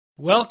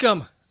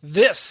Welcome.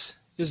 This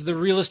is the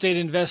Real Estate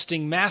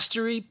Investing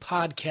Mastery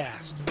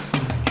Podcast.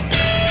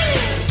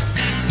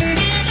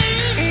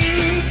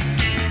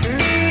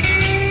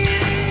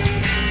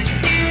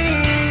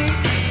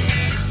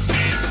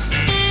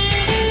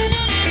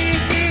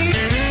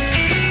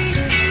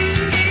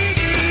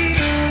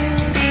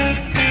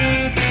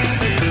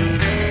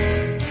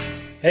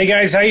 Hey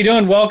guys, how you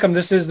doing? Welcome.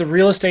 This is the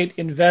Real Estate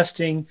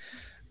Investing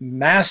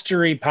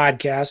Mastery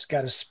Podcast.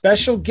 Got a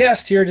special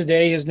guest here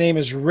today. His name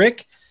is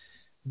Rick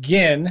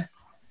Ginn,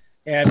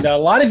 and a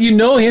lot of you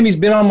know him. He's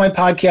been on my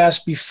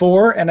podcast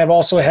before, and I've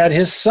also had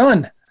his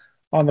son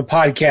on the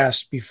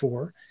podcast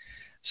before.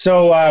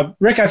 So,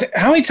 Rick,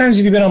 how many times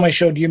have you been on my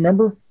show? Do you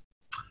remember?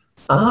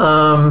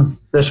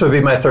 This would be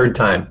my third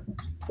time.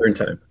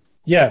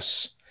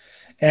 Yes,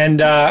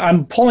 and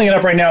I'm pulling it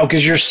up right now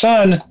because your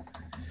son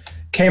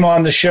came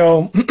on the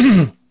show.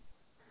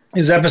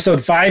 Is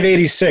episode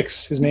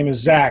 586. His name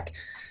is Zach,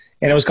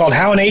 and it was called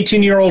 "How an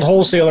 18-Year-Old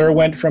Wholesaler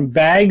Went from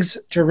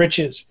Bags to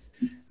Riches."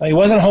 He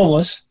wasn't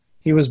homeless.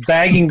 He was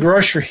bagging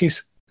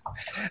groceries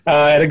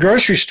at a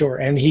grocery store,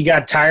 and he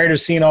got tired of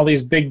seeing all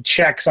these big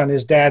checks on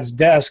his dad's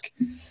desk.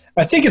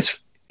 I think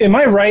am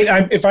I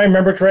right? If I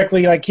remember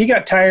correctly, like he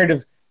got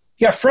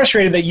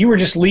frustrated that you were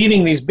just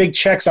leaving these big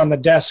checks on the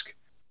desk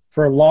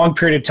for a long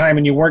period of time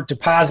and you weren't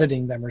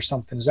depositing them or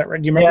something. Is that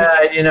right? Do you remember?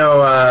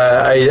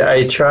 Yeah,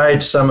 I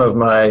tried some of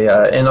my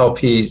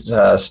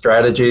NLP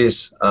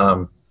strategies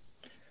on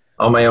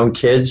my own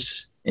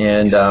kids,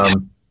 and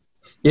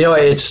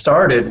it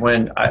started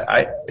when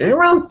I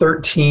around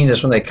 13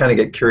 is when they kind of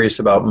get curious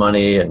about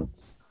money and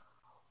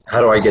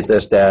how do I get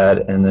this,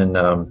 Dad? And then,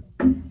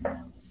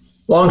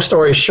 long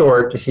story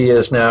short, he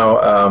is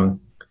now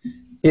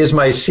he is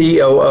my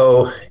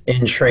COO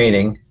in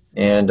training,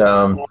 and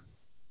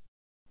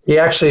he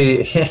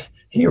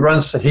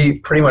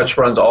pretty much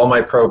runs all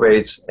my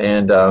probates,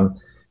 and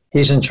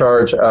he's in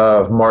charge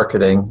of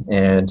marketing,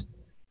 and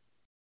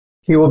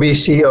he will be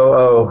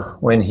COO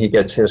when he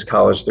gets his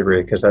college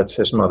degree, because that's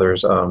his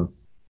mother's. And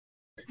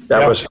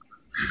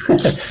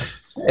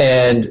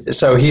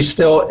so he's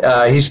still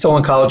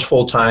in college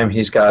full time.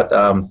 He's got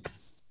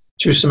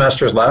 2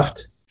 semesters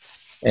left,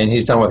 and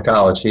he's done with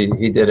college. He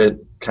did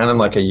it kind of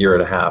like a year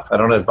and a half. I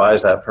don't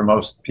advise that for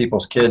most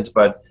people's kids,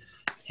 but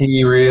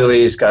he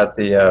really's got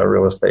the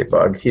real estate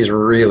bug. He's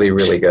really,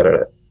 really good at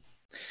it.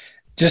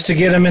 Just to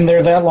get him in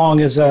there that long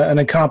is an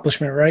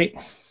accomplishment, right?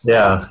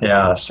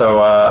 Yeah.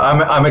 So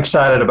I'm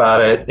excited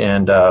about it,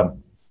 and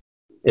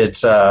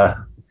it's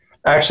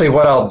actually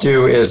what I'll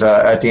do is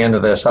at the end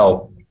of this,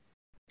 I'll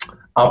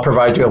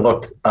provide you a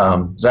look.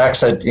 Zach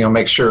said,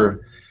 make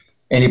sure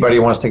anybody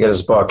who wants to get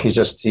his book, he's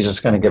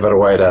just going to give it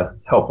away to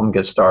help them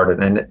get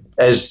started. And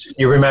as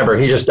you remember,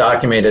 he just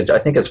documented, I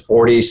think it's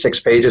 46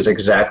 pages,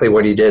 exactly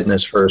what he did in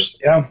his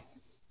first, I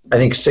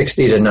think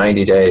 60 to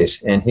 90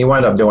 days. And he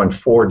wound up doing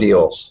 4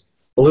 deals.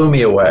 Blew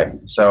me away.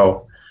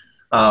 So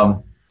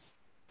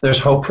there's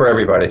hope for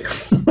everybody.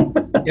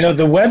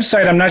 The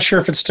website, I'm not sure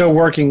if it's still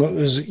working. It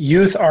was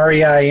Youth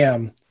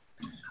REIM.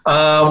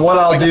 What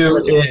I'll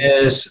do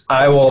is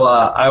I will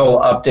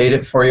update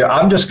it for you.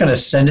 I'm just going to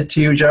send it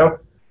to you, Joe.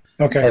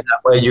 Okay. And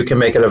that way you can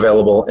make it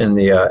available in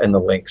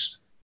the links.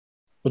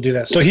 We'll do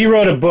that. So he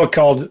wrote a book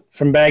called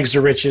From Bags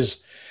to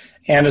Riches,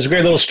 and there's a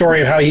great little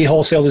story of how he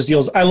wholesaled his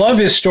deals. I love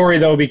his story,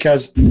 though,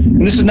 because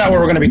this is not what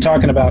we're going to be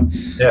talking about.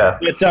 Yeah.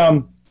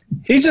 But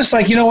he's just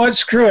like, you know what,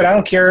 screw it, I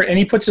don't care. And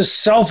he puts his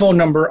cell phone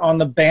number on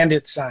the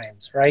bandit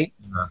signs, right?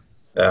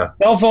 Yeah.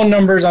 Cell phone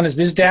numbers on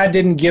his dad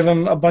didn't give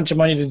him a bunch of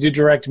money to do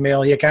direct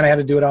mail. He kind of had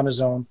to do it on his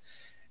own.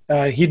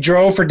 He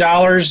drove for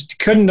dollars,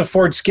 couldn't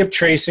afford skip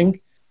tracing.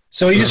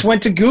 So he just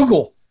went to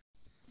Google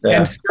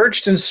and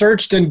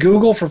searched in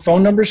Google for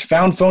phone numbers,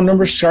 found phone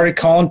numbers, started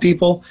calling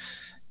people,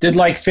 did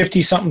like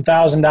 $50-something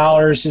thousand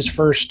his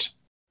first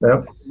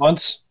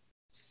months.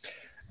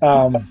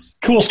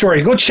 Cool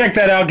story. Go check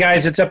that out,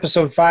 guys. It's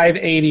episode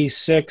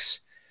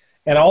 586.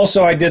 And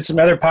also I did some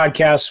other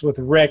podcasts with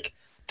Rick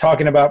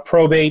talking about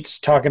probates,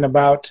 talking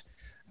about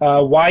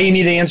why you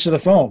need to answer the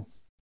phone.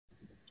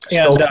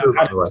 Still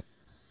true.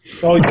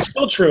 It's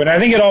still true. And I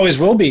think it always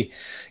will be.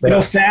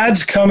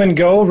 Fads come and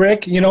go,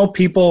 Rick.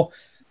 People,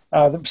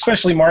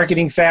 especially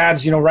marketing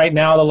fads, right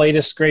now the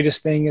latest,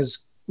 greatest thing is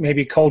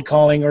maybe cold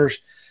calling or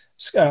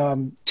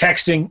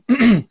texting.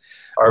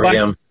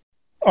 RVM.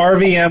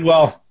 RVM,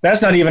 well,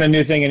 that's not even a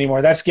new thing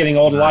anymore. That's getting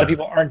old. A lot of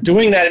people aren't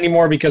doing that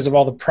anymore because of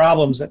all the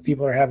problems that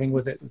people are having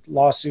with it, with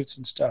lawsuits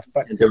and stuff.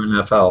 But doing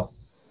NFL.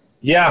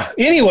 Yeah.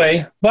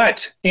 Anyway,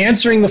 but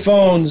answering the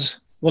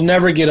phones will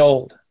never get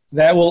old.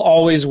 That will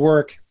always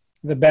work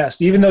the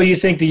best. Even though you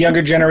think the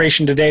younger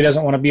generation today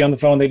doesn't want to be on the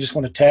phone, they just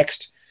want to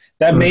text.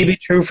 That may be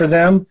true for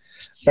them,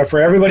 but for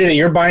everybody that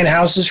you're buying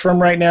houses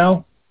from right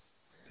now,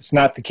 it's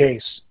not the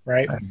case,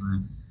 right?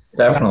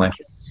 Definitely.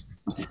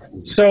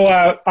 So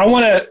I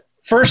want to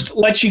first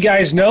let you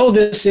guys know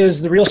this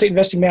is the Real Estate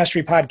Investing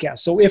Mastery Podcast.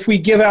 So if we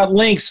give out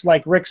links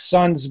like Rick's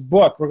son's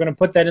book, we're going to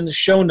put that in the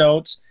show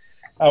notes.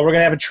 We're going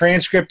to have a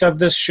transcript of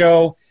this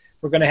show.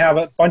 We're going to have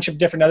a bunch of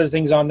different other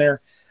things on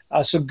there.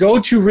 So go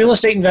to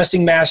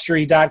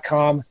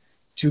realestateinvestingmastery.com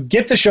to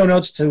get the show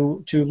notes,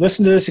 to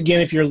listen to this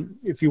again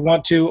if you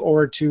want to,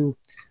 or to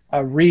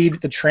read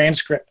the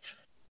transcript.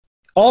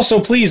 Also,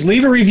 please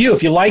leave a review.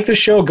 If you like the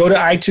show, go to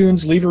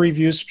iTunes, leave a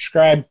review,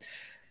 subscribe.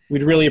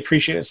 We'd really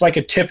appreciate it. It's like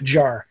a tip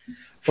jar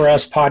for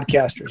us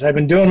podcasters. I've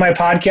been doing my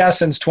podcast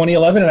since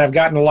 2011, and I've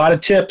gotten a lot of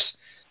tips,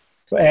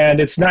 and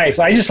it's nice.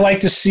 I just like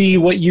to see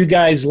what you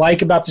guys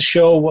like about the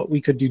show, what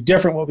we could do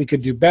different, what we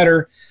could do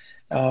better.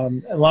 A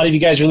lot of you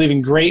guys are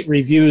leaving great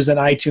reviews on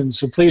iTunes.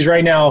 So please,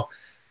 right now,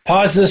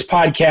 pause this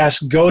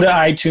podcast, go to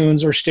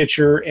iTunes or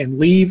Stitcher, and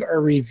leave a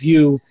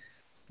review.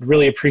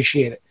 Really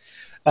appreciate it.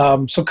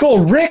 So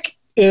cool. Rick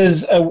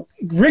is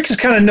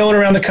kind of known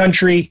around the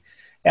country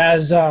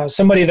as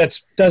somebody that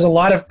does a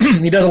lot of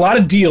he does a lot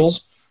of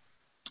deals,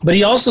 but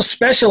he also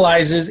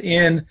specializes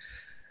in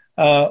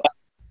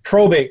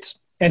probates.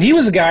 And he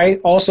was a guy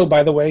also,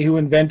 by the way, who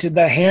invented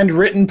the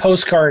handwritten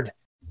postcard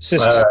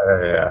system.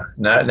 Yeah.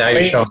 Now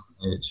you're showing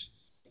the age.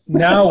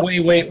 Now,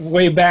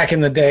 way back in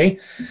the day,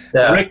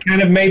 yeah. Rick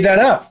kind of made that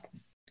up,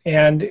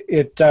 and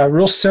it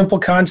real simple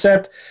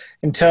concept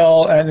and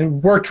it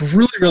worked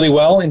really, really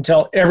well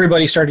until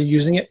everybody started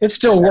using it. It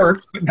still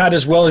worked, but not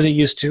as well as it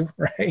used to,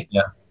 right?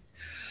 Yeah.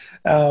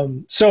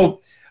 So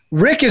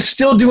Rick is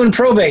still doing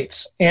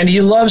probates, and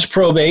he loves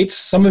probates.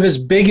 Some of his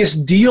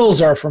biggest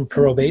deals are from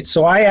probates.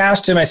 So I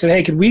asked him, I said,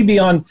 hey, could I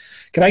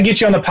get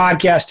you on the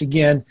podcast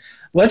again?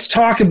 Let's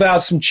talk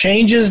about some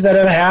changes that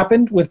have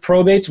happened with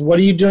probates. What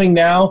are you doing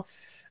now?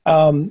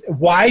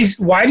 Why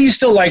do you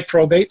still like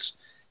probates?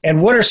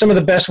 And what are some of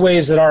the best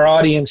ways that our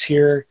audience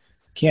here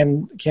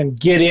can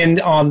get in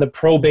on the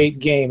probate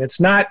game? It's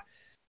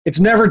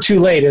never too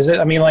late, is it?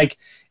 I mean, like,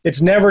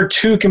 it's never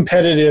too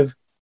competitive.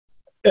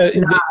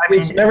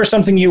 It's never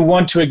something you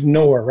want to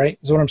ignore, right?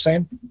 Is what I'm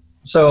saying?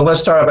 So let's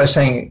start out by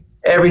saying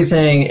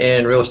everything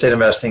in real estate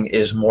investing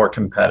is more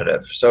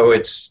competitive. So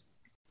it's,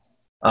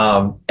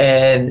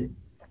 and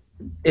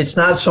it's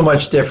not so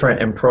much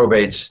different in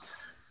probates.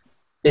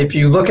 If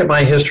you look at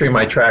my history,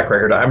 my track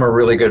record, I'm a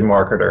really good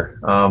marketer.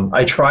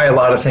 I try a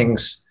lot of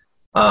things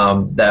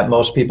that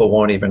most people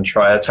won't even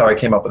try. That's how I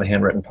came up with a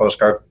handwritten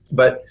postcard.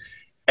 But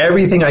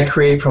everything I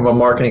create from a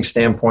marketing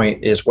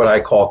standpoint is what I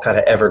call kind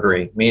of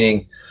evergreen,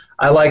 meaning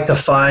I like to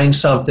find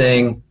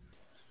something,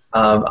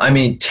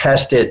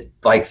 test it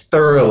like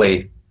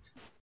thoroughly,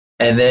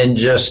 and then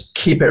just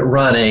keep it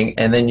running,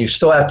 and then you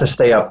still have to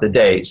stay up to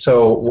date.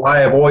 So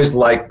why I've always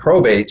liked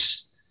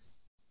probates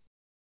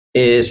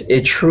is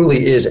it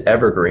truly is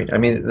evergreen. I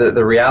mean,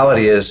 the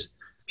reality is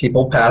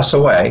people pass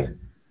away.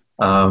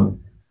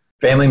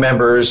 Family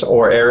members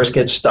or heirs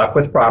get stuck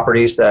with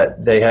properties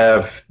that they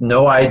have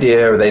no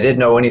idea or they didn't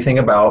know anything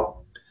about.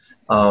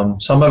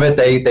 Some of it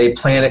they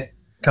plan it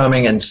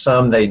coming, and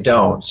some they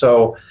don't.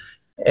 So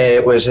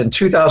it was in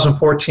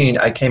 2014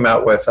 I came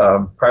out with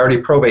Priority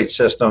Probate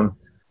System.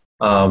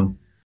 I've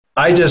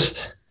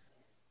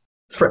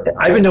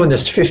been doing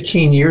this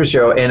 15 years,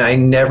 Joe, and I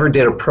never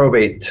did a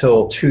probate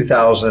till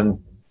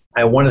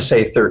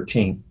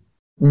 2013.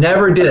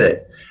 Never did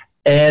it.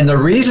 And the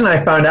reason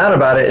I found out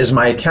about it is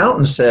my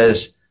accountant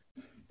says,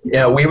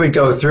 we would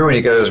go through and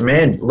he goes,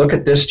 man, look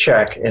at this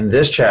check and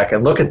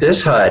look at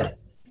this HUD.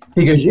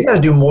 He goes, you got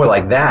to do more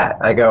like that.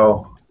 I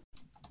go,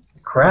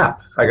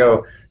 crap. I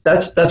go,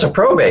 that's a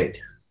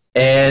probate.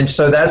 And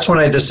so that's when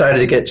I decided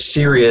to get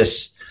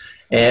serious.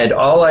 And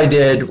all I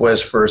did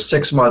was for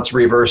 6 months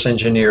reverse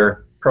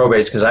engineer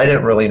probates because I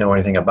didn't really know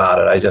anything about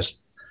it.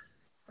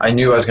 I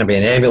knew I was going to be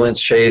an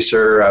ambulance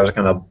chaser. I was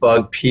going to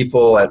bug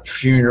people at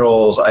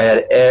funerals. I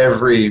had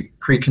every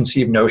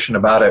preconceived notion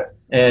about it.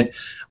 And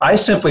I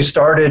simply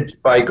started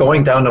by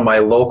going down to my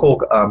local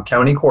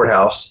county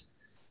courthouse,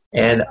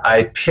 and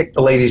I picked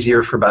the lady's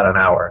ear for about an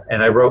hour,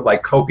 and I wrote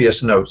like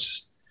copious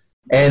notes.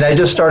 And I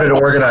just started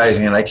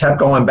organizing, and I kept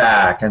going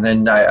back, and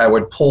then I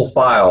would pull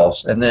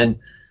files, and then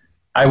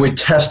I would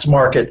test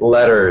market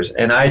letters,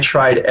 and I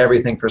tried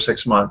everything for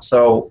 6 months.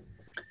 So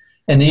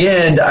in the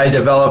end, I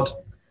developed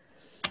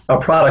a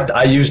product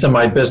I used in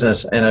my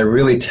business, and I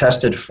really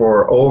tested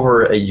for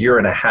over a year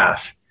and a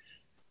half.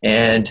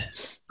 And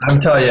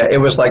I'm telling you, it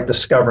was like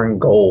discovering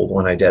gold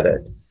when I did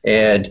it.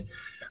 And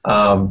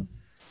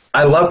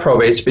I love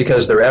probates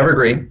because they're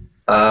evergreen.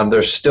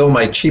 They're still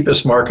my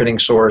cheapest marketing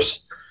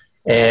source,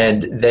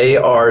 and they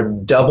are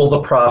double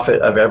the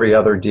profit of every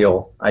other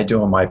deal I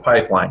do in my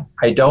pipeline.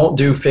 I don't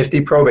do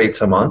 50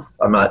 probates a month.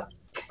 I'm not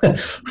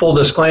full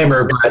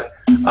disclaimer, but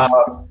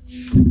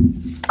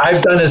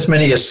I've done as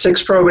many as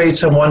 6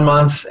 probates in 1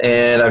 month,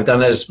 and I've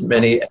done as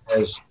many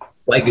as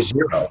like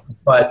 0.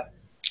 But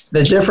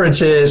the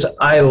difference is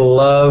I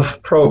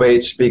love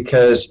probates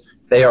because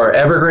they are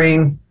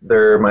evergreen,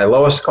 they're my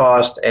lowest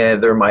cost,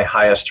 and they're my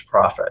highest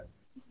profit.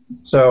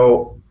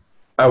 So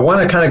I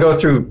want to kind of go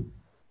through,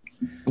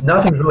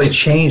 nothing's really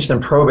changed in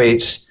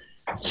probates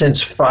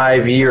since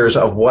 5 years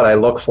of what I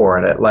look for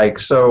in it. Like,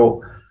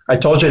 so I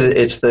told you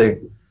it's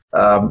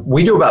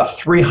we do about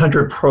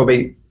 300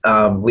 probate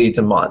leads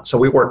a month. So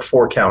we work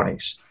 4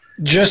 counties.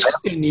 Just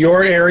in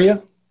your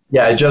area?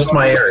 Yeah, just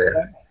my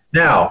area.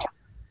 Now,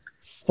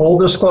 full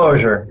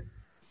disclosure,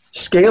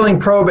 scaling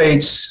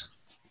probates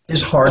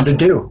is hard to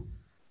do.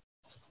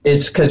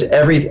 It's because you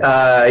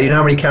know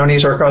how many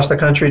counties are across the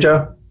country,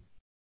 Joe?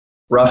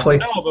 Roughly?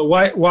 No, but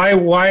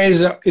why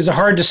is it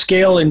hard to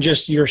scale in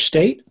just your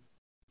state?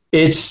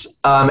 It's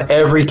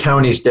every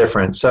county's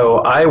different. So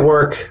I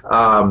work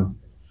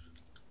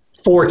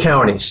 4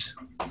 counties,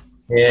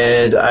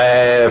 and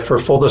for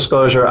full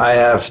disclosure, I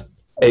have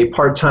a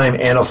part-time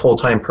and a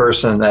full-time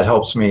person that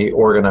helps me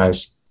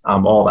organize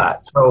all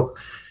that. So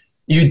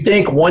you'd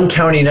think one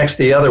county next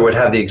to the other would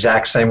have the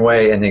exact same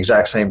way in the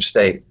exact same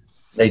state.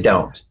 They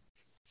don't.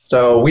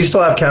 So we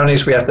still have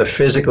counties we have to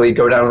physically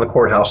go down to the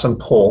courthouse and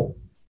pull.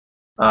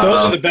 Those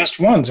are the best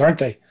ones, aren't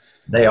they?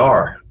 They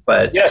are.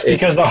 But yes,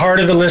 because the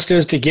harder the list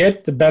is to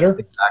get, the better.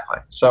 Exactly.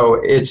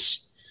 So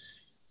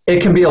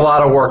it can be a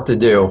lot of work to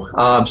do.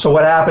 So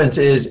what happens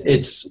is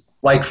it's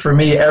like for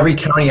me, every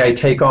county I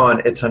take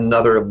on, it's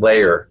another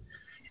layer.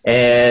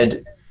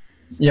 And,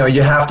 you know,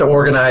 you have to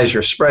organize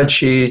your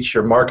spreadsheets,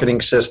 your marketing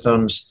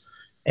systems,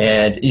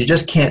 and you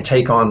just can't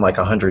take on like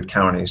 100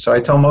 counties. So I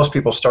tell most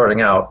people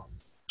starting out,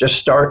 just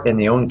start in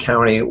the own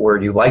county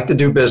where you like to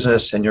do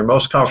business and you're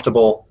most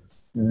comfortable.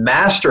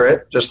 Master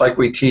it, just like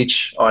we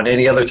teach on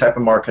any other type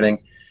of marketing.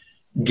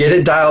 Get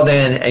it dialed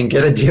in and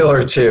get a deal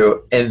or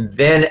two, and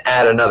then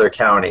add another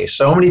county.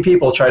 So many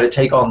people try to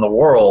take on the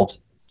world,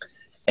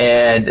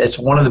 and it's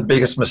one of the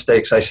biggest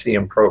mistakes I see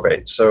in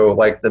probate. So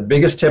like the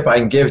biggest tip I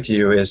can give to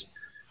you is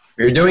if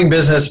you're doing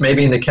business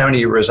maybe in the county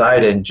you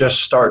reside in,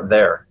 just start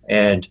there.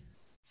 And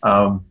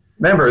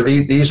remember,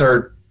 these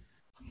are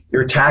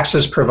your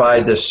taxes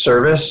provide this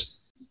service,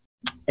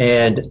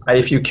 and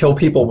if you kill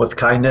people with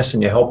kindness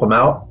and you help them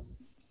out,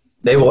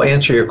 they will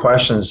answer your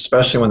questions,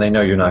 especially when they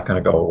know you're not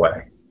going to go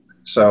away.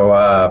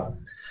 So,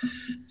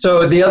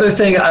 so the other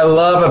thing I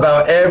love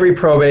about every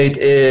probate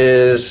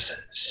is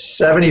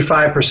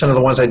 75% of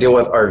the ones I deal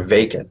with are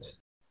vacant.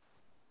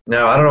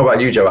 Now, I don't know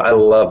about you, Joe. I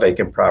love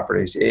vacant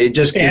properties. It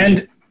just gives you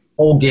a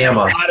whole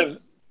gamma.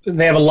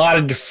 They have a lot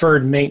of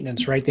deferred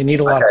maintenance, right? They need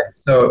a lot.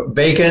 So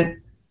vacant,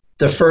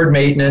 deferred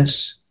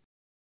maintenance.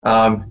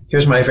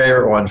 Here's my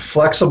favorite one: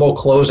 flexible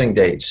closing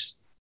dates.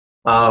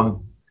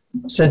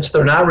 Since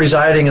they're not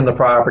residing in the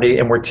property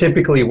and we're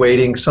typically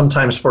waiting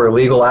sometimes for a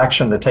legal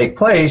action to take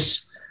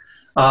place,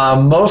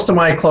 most of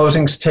my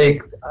closings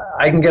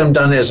I can get them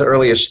done as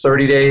early as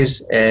 30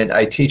 days, and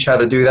I teach how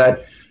to do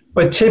that.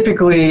 But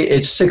typically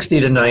it's 60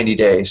 to 90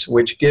 days,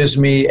 which gives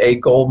me a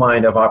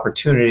goldmine of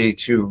opportunity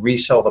to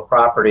resell the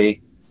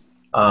property,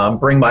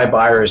 bring my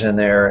buyers in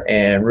there,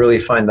 and really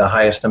find the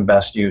highest and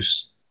best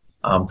use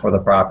for the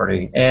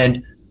property.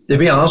 And to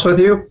be honest with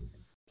you,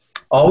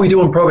 all we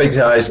do in probate,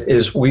 guys,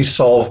 is we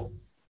solve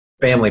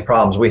family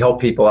problems. We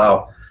help people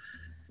out.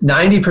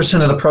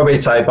 90% of the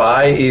probates I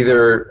buy,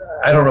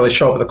 I don't really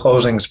show up at the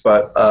closings,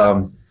 but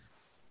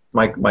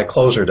my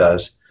closer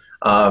does.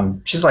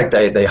 She's like,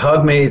 they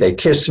hug me, they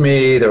kiss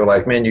me. They're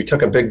like, man, you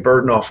took a big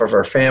burden off of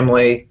our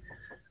family.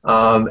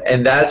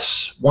 And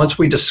that's, once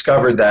we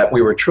discovered that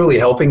we were truly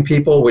helping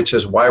people, which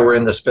is why we're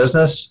in this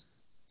business,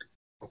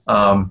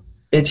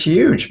 it's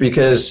huge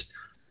because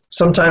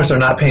sometimes they're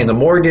not paying the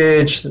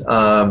mortgage.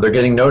 They're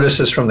getting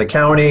notices from the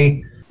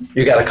county.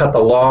 You got to cut the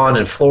lawn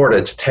in Florida.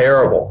 It's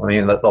terrible. I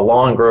mean, the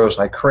lawn grows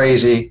like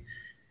crazy.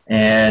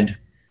 And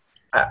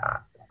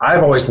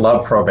I've always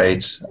loved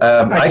probates.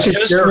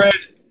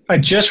 I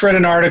just read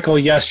an article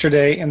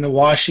yesterday in the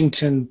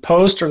Washington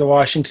Post or the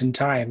Washington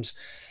Times.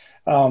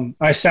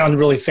 I sound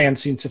really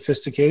fancy and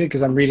sophisticated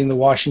because I'm reading the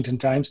Washington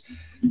Times,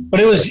 but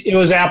it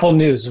was Apple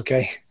News.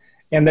 Okay.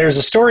 And there's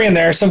a story in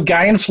there. Some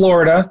guy in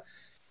Florida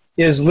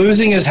is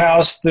losing his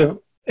house.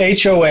 The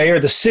HOA, or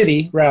the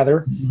city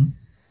rather,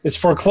 is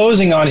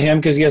foreclosing on him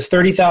because he has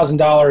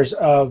 $30,000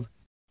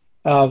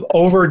 of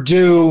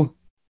overdue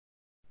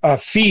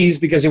fees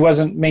because he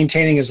wasn't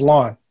maintaining his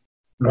lawn,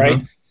 right?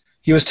 Mm-hmm.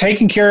 He was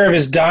taking care of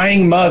his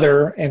dying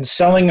mother and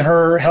selling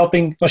her,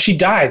 she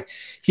died.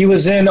 He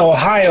was in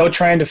Ohio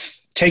trying to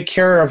take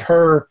care of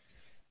her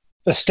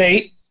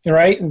estate,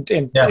 right?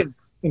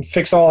 And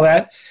fix all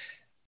that.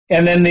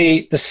 And then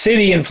the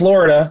city in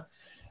Florida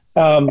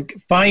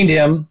fined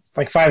him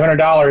like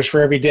 $500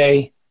 for every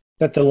day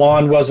that the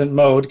lawn wasn't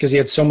mowed because he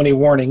had so many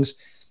warnings.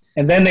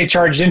 And then they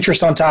charged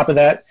interest on top of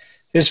that.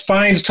 His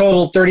fines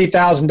totaled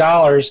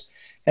 $30,000,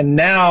 and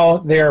now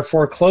they're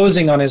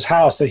foreclosing on his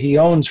house that he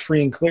owns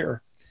free and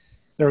clear.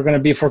 They're going to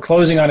be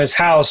foreclosing on his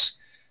house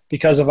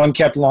because of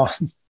unkept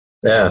lawn.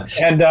 Yeah.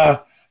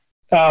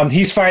 And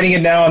he's fighting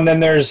it now, and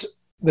then there's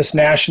this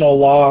national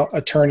law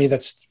attorney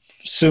that's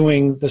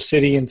suing the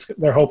city, and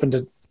they're hoping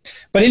to.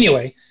 But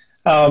anyway,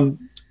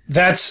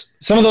 that's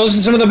some of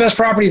the best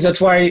properties. That's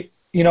why,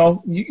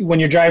 when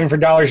you're driving for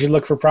dollars, you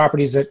look for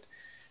properties that.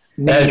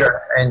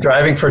 And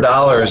driving for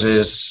dollars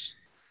is,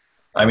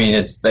 I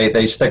mean,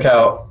 they stick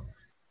out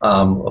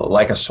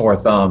like a sore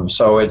thumb.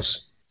 So I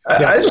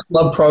just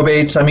love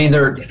probates. I mean,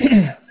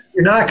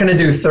 you're not going to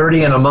do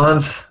 30 in a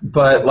month,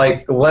 but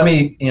like,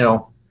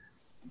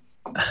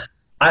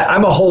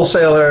 I'm a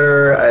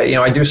wholesaler.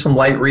 I do some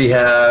light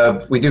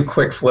rehab. We do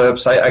quick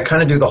flips. I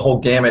kind of do the whole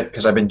gamut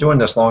because I've been doing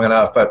this long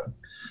enough. But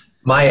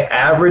my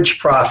average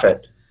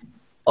profit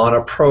on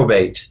a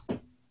probate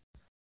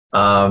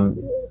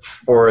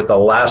for the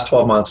last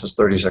 12 months is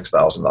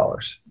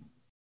 $36,000.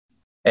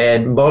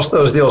 And most of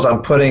those deals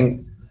I'm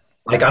putting,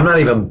 like, I'm not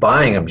even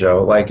buying them,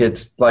 Joe. Like,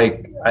 it's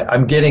like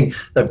I'm getting,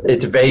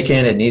 it's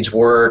vacant, it needs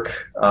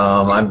work.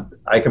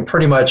 I can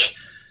pretty much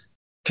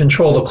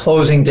control the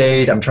closing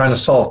date. I'm trying to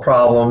solve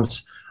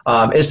problems.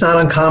 It's not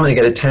uncommon to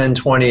get a 10,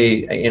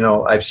 20,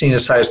 I've seen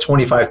as high as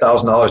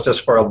 $25,000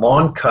 just for a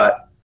lawn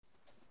cut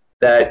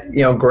that,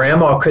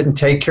 grandma couldn't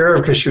take care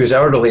of because she was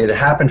elderly. It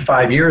happened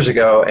 5 years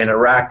ago and it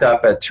racked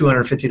up at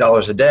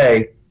 $250 a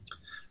day.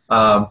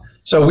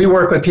 So we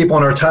work with people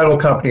in our title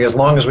company. As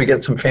long as we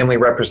get some family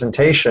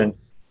representation,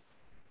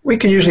 we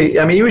can usually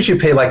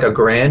pay like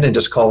 $1,000 and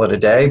just call it a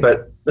day,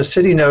 but the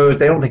city knows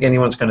they don't think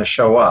anyone's going to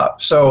show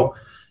up. So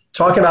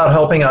talk about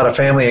helping out a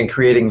family and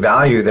creating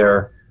value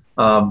there.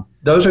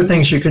 Those are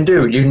things you can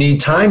do. You need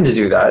time to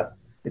do that.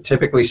 It's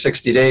typically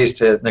 60 days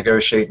to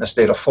negotiate in the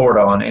state of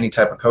Florida on any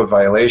type of code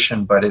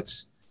violation, but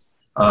it's,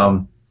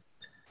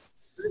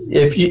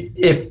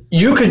 if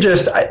you could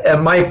just,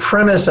 my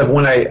premise of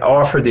when I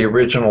offered the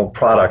original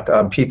product,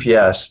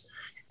 PPS,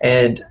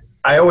 and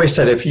I always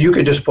said, if you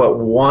could just put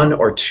 1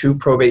 or 2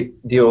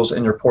 probate deals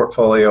in your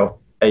portfolio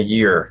a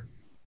year,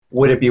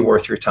 would it be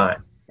worth your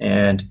time?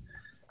 And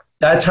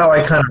that's how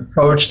I kind of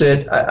approached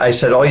it. I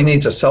said, all you need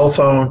is a cell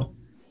phone,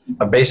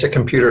 a basic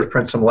computer to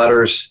print some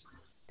letters,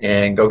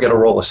 and go get a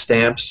roll of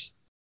stamps.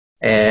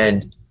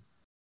 And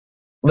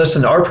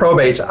listen, our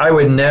probates, I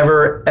would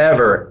never,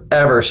 ever,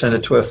 ever send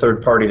it to a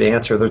third party to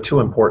answer. They're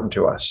too important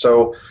to us.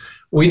 So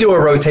we do a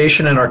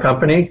rotation in our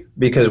company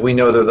because we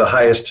know they're the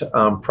highest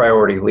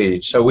priority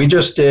leads. So we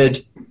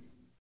had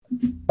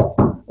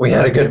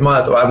a good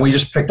month. We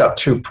just picked up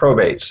 2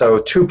 probates. So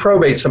 2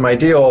 probates in my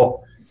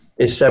deal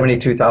is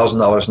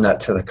 $72,000 net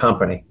to the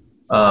company.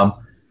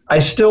 I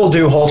still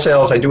do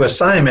wholesales. I do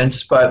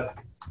assignments, but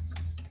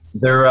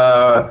they're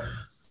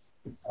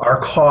our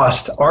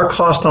cost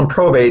on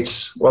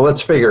probates. Well,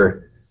 let's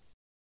figure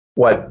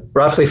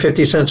roughly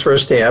 50 cents for a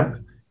stamp.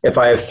 If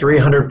I have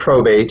 300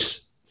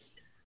 probates,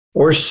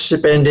 we're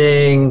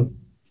spending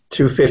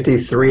 $250,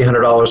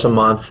 $300 a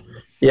month.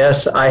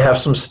 Yes, I have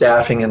some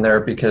staffing in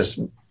there because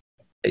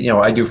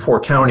I do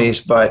 4 counties,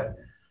 but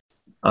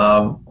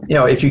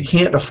if you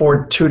can't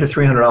afford $200 to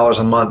 $300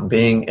 a month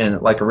being in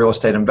like a real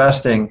estate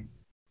investing,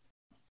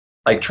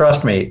 like,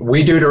 trust me,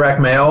 we do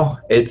direct mail.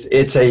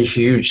 It's a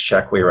huge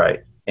check we write,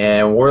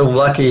 and we're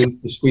lucky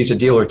to squeeze a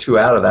deal or 2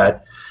 out of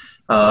that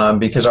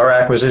because our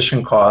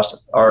acquisition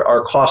cost,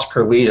 our cost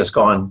per lead has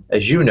gone,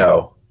 as you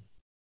know,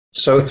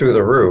 so through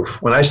the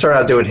roof. When I started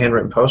out doing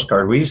handwritten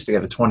postcard, we used to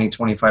get a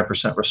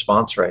 20-25%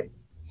 response rate.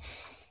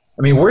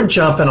 I mean, we're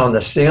jumping on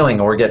the ceiling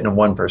and we're getting a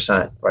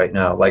 1% right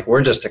now. Like,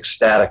 we're just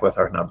ecstatic with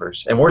our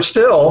numbers, and we're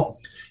still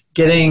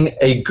getting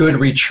a good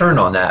return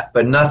on that,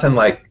 but nothing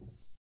like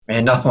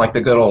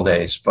the good old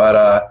days.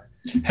 But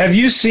have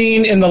you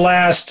seen in the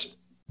last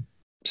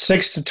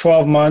 6 to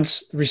 12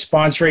 months the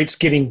response rates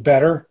getting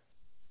better?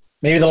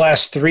 Maybe the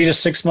last 3 to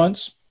 6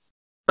 months?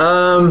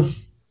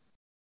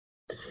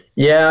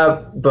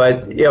 Yeah,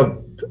 but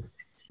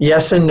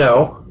yes and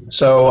no.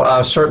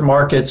 So certain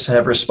markets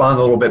have responded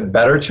a little bit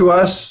better to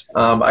us.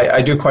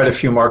 I do quite a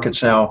few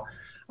markets now.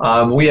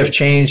 We have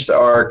changed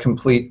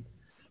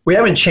we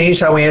haven't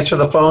changed how we answer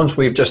the phones.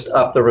 We've just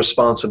upped the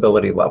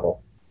responsibility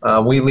level.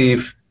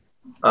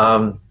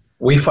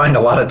 We find a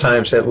lot of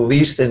times, at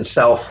least in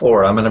South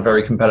Florida, I'm in a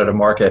very competitive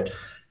market,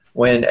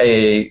 when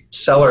a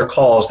seller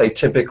calls, they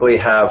typically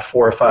have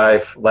 4 or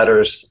 5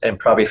 letters and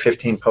probably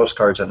 15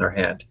 postcards in their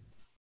hand.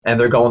 And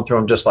they're going through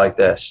them just like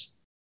this.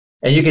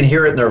 And you can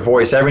hear it in their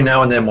voice. Every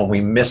now and then when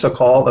we miss a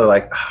call, they're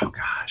like, oh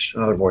gosh,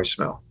 another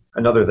voicemail,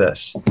 another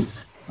this.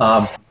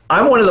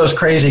 I'm one of those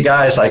crazy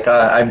guys, like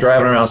I'm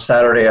driving around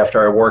Saturday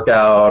after I work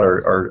out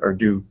or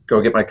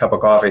go get my cup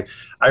of coffee.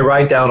 I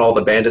write down all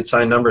the bandit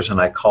sign numbers and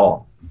I call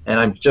them. And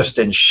I'm just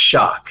in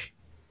shock.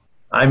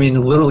 I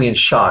mean, literally in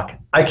shock.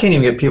 I can't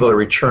even get people to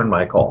return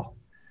my call.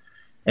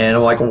 And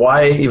I'm like,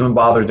 why even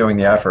bother doing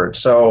the effort?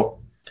 So,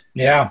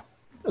 yeah.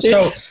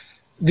 So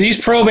these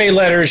probate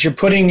letters, you're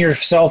putting your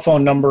cell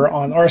phone number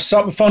on, or a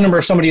phone number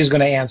of somebody who's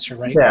going to answer,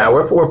 right? Yeah,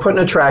 we're putting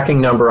a tracking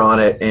number on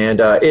it.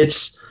 And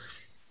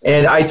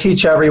and I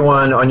teach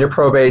everyone on your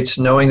probates,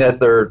 knowing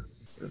that they're,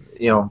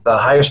 the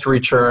highest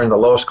return, the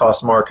lowest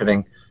cost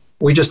marketing.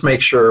 We just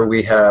make sure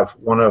we have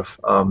one of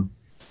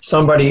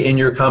somebody in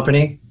your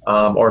company,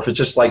 or if it's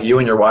just like you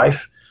and your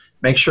wife,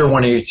 make sure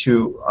one of you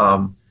two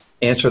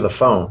answer the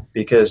phone,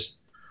 because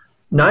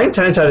 9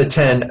 times out of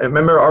 10,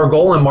 remember, our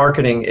goal in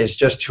marketing is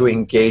just to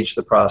engage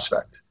the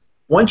prospect.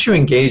 Once you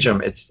engage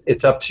them,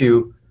 it's up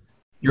to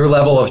your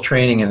level of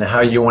training and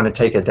how you want to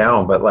take it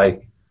down. But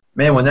like,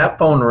 man, when that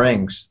phone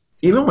rings,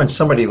 even when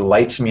somebody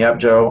lights me up,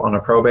 Joe, on a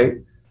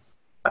probate,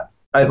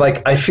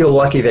 I feel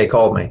lucky they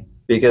called me,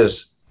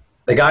 because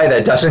the guy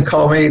that doesn't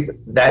call me,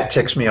 that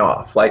ticks me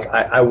off. Like,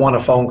 I want a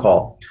phone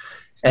call.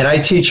 And I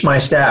teach my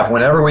staff,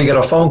 whenever we get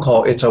a phone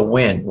call, it's a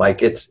win.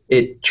 Like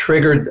it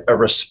triggered a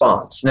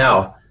response.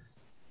 Now,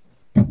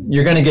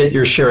 you're going to get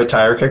your share of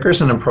tire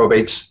kickers, and in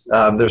probates,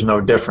 there's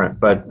no different.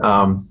 But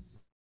I'll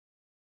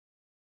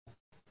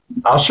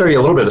show you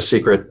a little bit of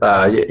secret.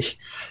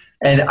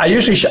 And I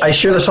usually I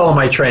share this all in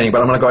my training,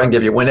 but I'm going to go ahead and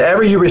give you.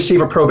 Whenever you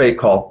receive a probate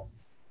call,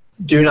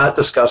 do not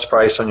discuss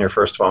price on your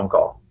first phone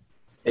call.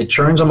 It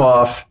turns them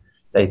off.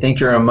 They think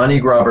you're a money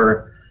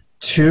grubber.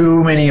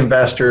 Too many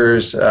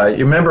investors.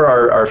 You remember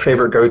our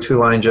favorite go-to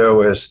line,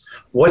 Joe, is,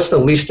 what's the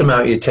least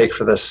amount you take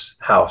for this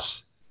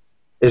house?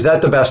 Is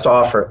that the best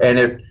offer?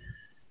 And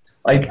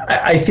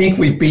I think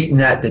we've beaten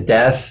that to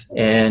death.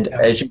 And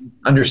as you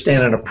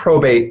understand, in a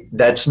probate,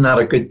 that's not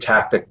a good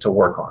tactic to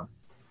work on.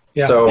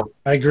 Yeah, so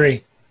I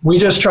agree. We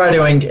just try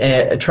to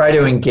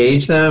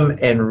engage them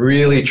and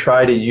really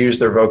try to use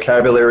their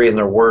vocabulary and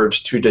their words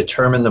to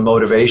determine the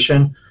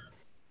motivation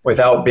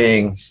without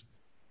being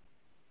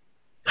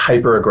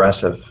hyper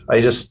aggressive.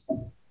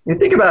 You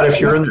think about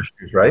if you're in their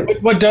shoes, right?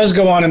 What does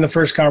go on in the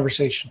first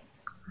conversation?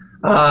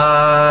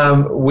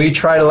 We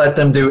try to let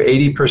them do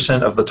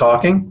 80% of the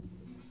talking,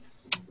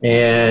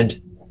 and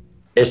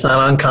it's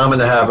not uncommon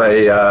to have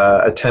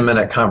a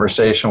 10-minute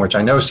conversation, which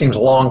I know seems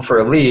long for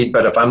a lead,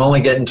 but if I'm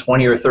only getting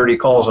 20 or 30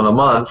 calls in a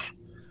month,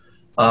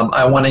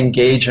 I want to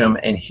engage them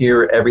and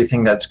hear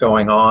everything that's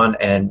going on.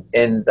 And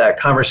in that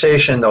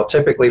conversation, they'll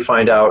typically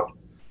find out,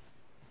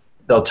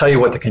 they'll tell you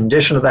what the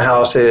condition of the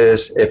house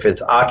is, if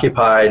it's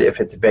occupied, if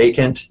it's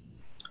vacant.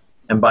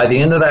 And by the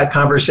end of that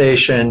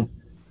conversation,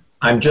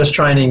 I'm just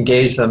trying to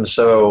engage them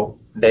so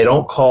they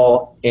don't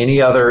call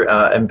any other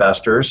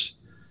investors.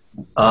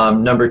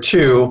 Number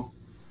two,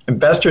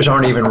 investors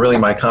aren't even really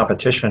my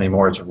competition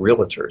anymore. It's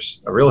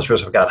realtors.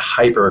 Realtors have got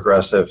hyper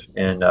aggressive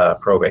in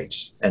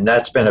probates, and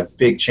that's been a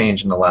big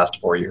change in the last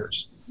 4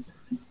 years.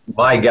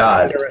 My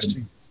God.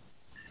 Interesting.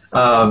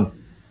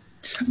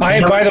 By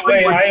the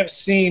way,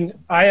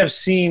 I have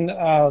seen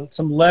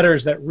some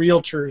letters that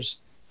realtors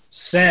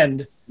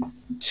send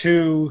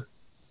to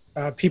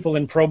people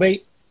in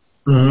probate.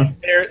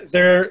 Mm-hmm.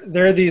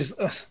 They're these.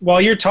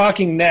 While you're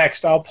talking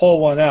next, I'll pull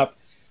one up.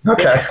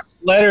 Okay.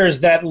 Letters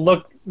that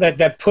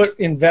that put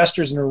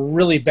investors in a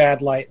really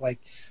bad light. Like,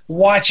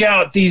 watch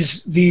out!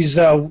 These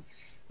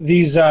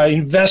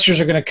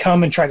investors are going to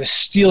come and try to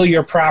steal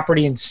your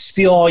property and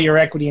steal all your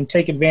equity and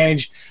take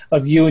advantage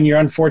of you and your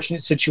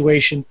unfortunate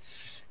situation.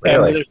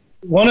 Really? And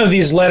one of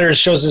these letters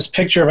shows this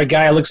picture of a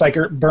guy who looks like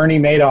Bernie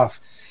Madoff.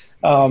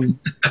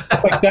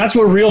 Like, that's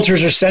what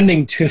realtors are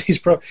sending to these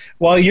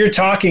While you're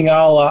talking,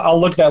 I'll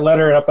look that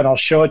letter up and I'll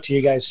show it to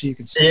you guys so you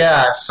can see.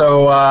 Yeah.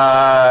 So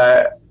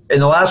in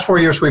the last 4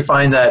 years, we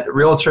find that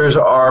realtors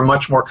are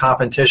much more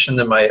competition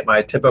than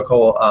my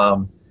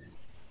typical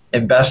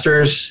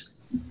investors.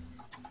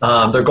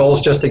 Their goal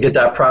is just to get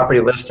that property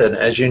listed.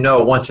 As you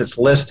know, once it's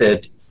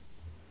listed,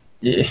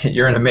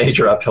 you're in a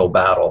major uphill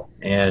battle.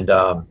 And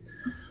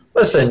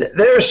listen,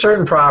 there are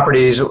certain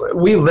properties,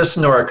 we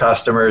listen to our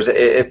customers.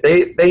 If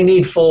they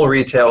need full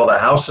retail, the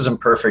house is in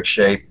perfect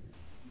shape,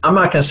 I'm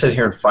not going to sit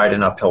here and fight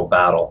an uphill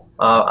battle.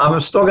 I'm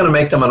still going to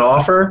make them an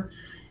offer.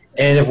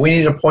 And if we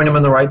need to point them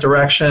in the right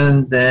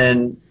direction,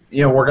 then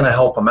we're going to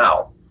help them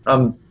out.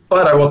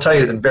 But I will tell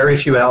you that very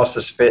few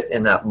houses fit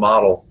in that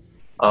model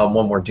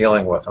when we're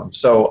dealing with them.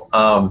 So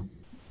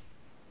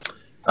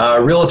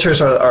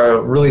realtors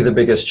are really the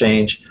biggest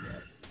change.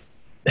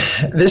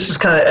 This is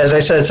kind of, as I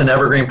said, it's an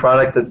evergreen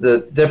product.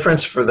 The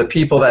difference for the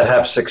people that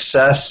have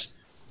success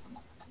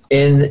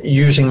in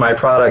using my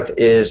product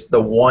is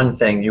the one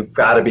thing, you've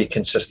got to be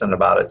consistent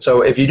about it.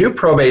 So if you do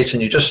probates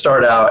and you just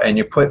start out and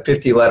you put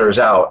 50 letters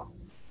out,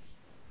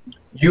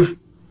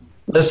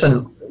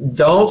 listen,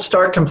 don't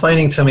start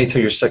complaining to me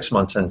till you're 6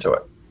 months into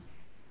it,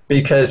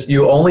 because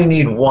you only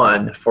need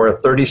one for a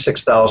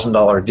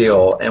 $36,000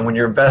 deal. And when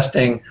you're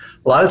investing,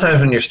 a lot of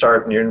times when you're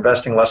starting, you're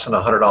investing less than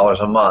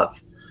 $100 a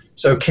month.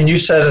 So can you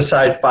set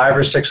aside $500 or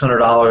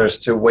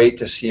 $600 to wait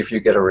to see if you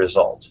get a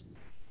result?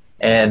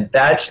 And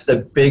that's the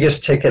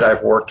biggest ticket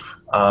I've worked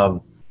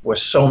with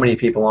so many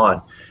people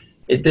on.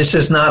 This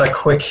is not a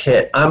quick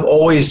hit. I'm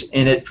always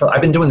in it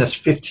I've been doing this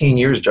 15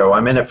 years, Joe.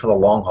 I'm in it for the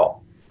long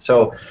haul.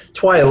 So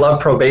that's why I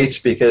love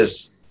probates,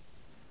 because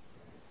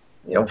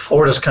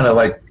Florida's kind of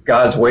like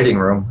God's waiting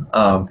room,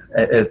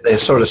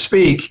 so to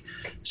speak.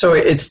 So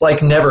it's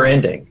like never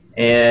ending.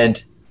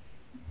 And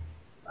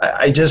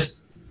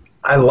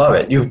I love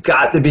it. You've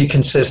got to be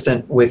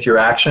consistent with your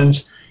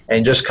actions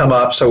and just come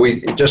up. So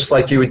just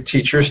like you would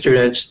teach your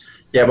students,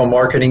 you have a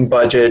marketing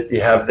budget,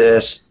 you have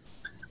this.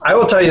 I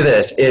will tell you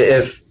this,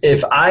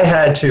 if I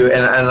had to,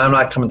 and I'm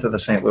not coming to the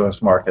St.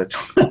 Louis market,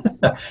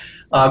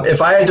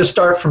 if I had to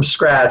start from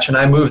scratch and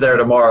I moved there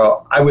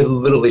tomorrow, I would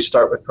literally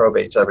start with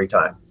probates every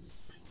time.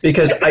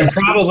 Because it's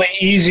probably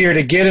easier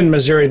to get in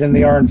Missouri than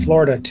they are in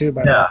Florida too.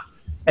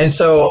 And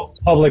so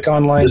public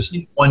online. You just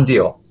need one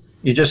deal.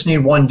 You just need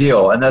one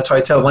deal. And that's why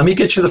I tell them, let me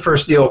get you the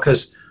first deal,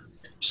 because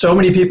so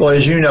many people,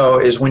 as you know,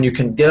 is when you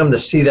can get them to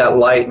see that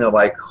light and they're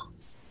like,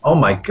 oh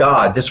my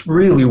God, this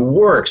really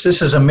works.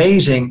 This is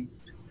amazing.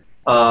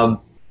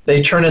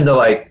 they turn into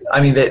like,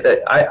 I mean,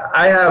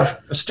 I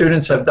have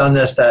students have done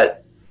this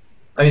that,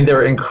 I mean,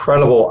 they're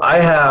incredible. I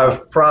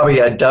have probably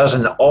a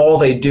dozen. All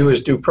they do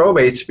is do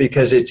probates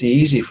because it's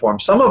easy for them.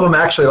 Some of them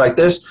actually like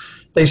this,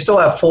 they still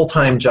have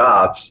full-time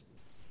jobs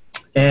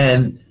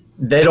and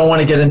they don't want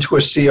to get into a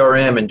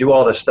CRM and do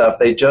all this stuff.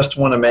 They just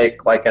want to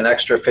make like an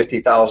extra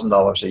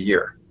 $50,000 a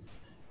year.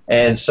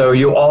 And so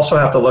you also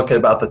have to look at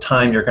about the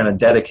time you're going to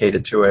dedicate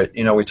it to it.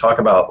 You know, we talk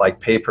about like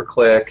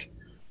pay-per-click,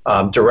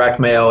 direct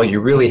mail.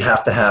 You really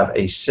have to have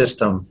a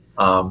system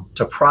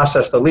to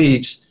process the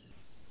leads.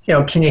 You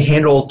know, can you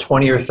handle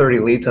 20 or 30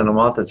 leads in a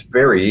month? It's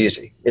very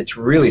easy. It's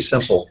really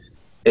simple.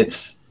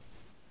 It's,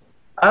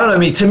 I don't know, I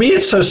mean, to me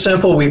it's so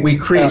simple. We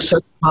create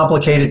such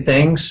complicated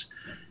things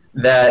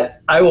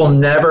that I will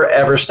never,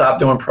 ever stop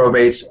doing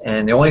probates.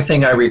 And the only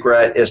thing I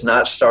regret is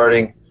not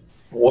starting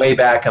way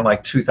back in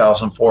like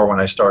 2004 when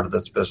I started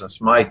this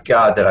business. My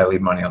God, did I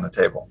leave money on the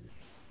table.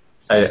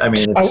 I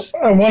mean, it's,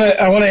 I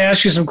want to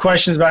ask you some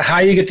questions about how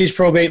you get these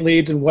probate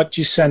leads and what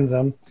you send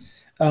them.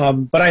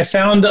 But I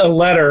found a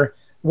letter.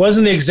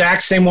 Wasn't the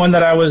exact same one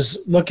that I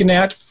was looking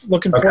for,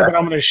 but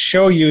I'm going to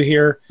show you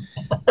here.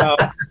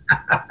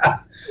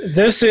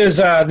 This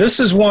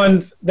is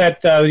one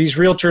that these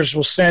realtors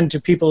will send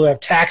to people who have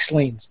tax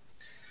liens.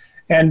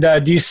 And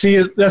do you see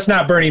it? That's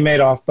not Bernie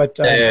Madoff, but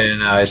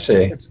no, I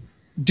see.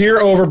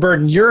 Dear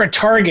Overburden, you're a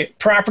target.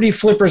 Property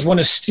flippers want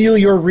to steal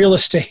your real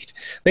estate.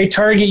 They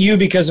target you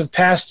because of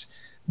past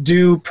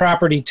due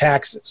property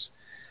taxes.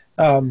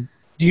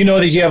 Do you know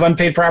that you have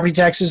unpaid property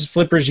taxes?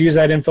 Flippers use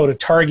that info to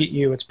target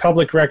you. It's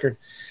public record.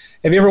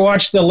 Have you ever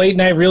watched the late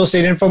night real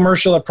estate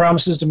infomercial that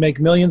promises to make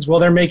millions? Well,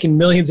 they're making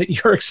millions at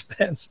your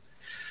expense.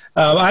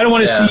 I don't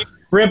want to see you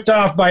ripped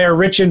off by a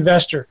rich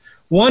investor.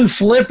 One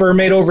flipper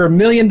made over $1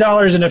 million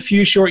in a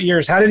few short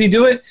years. How did he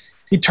do it?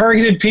 He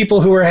targeted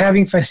people who were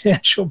having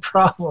financial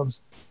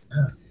problems.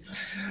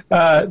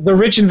 The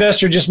rich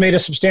investor just made a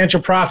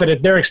substantial profit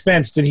at their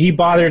expense. Did he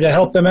bother to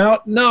help them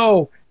out?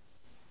 No.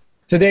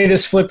 Today,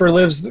 this flipper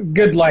lives a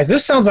good life.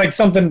 This sounds like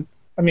something,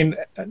 I mean,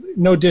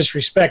 no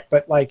disrespect,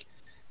 but like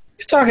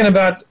he's talking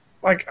about,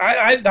 like,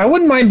 I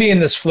wouldn't mind being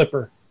this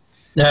flipper.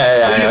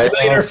 Yeah. A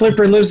millionaire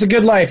flipper lives a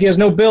good life. He has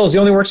no bills. He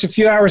only works a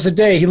few hours a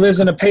day. He lives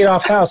in a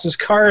paid-off house. His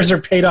cars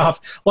are paid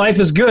off. Life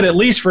is good, at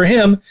least for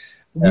him.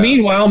 Yeah.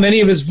 Meanwhile, many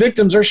of his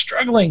victims are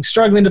struggling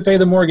to pay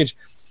the mortgage.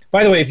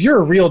 By the way, if you're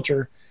a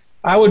realtor,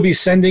 I would be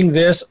sending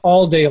this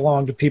all day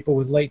long to people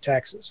with late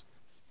taxes.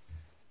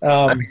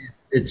 I mean,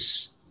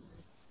 it's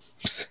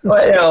just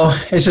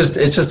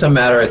a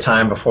matter of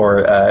time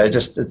before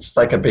it's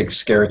like a big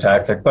scare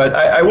tactic. But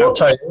I will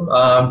tell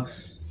you,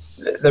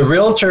 the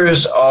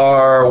realtors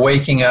are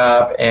waking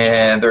up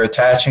and they're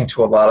attaching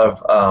to a lot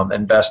of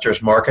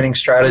investors' marketing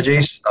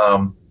strategies.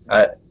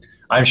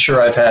 I'm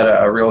sure I've had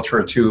a realtor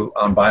or two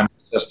buy my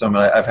system.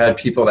 I've had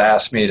people that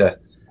ask me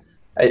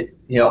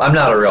I'm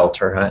not a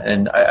realtor,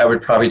 and I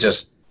would probably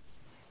just,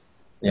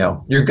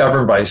 you're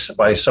governed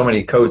by so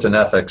many codes and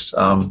ethics.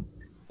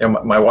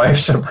 My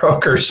wife's a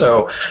broker,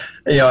 so,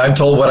 I'm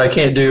told what I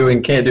can't do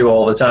and can't do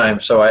all the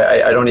time. So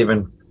I don't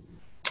even,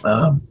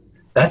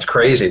 that's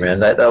crazy, man.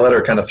 That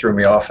letter kind of threw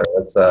me off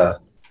there. It's,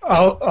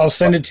 I'll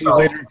send it to you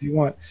later if you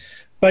want.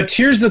 But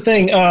here's the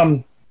thing.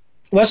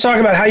 Let's talk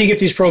about how you get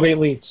these probate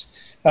leads.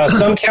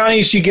 Some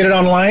counties, you get it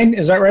online.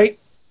 Is that right?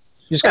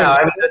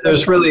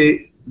 There's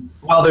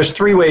there's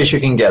three ways you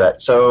can get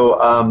it.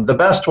 So the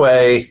best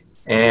way,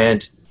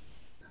 and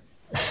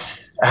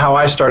how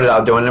I started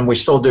out doing it, and we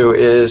still do,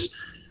 is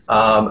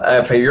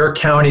if your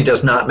county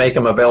does not make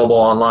them available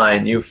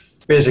online, you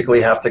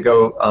physically have to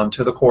go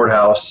to the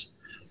courthouse,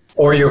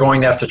 or you're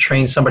going to have to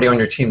train somebody on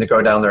your team to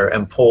go down there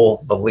and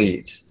pull the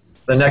leads.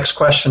 The next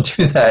question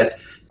to that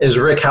is,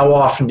 Rick, how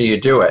often do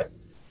you do it?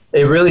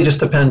 It really just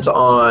depends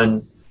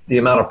on the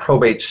amount of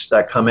probates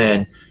that come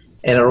in.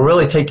 And it'll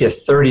really take you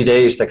 30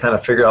 days to kind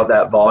of figure out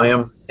that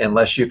volume,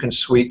 unless you can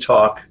sweet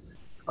talk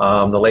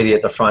the lady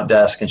at the front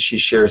desk and she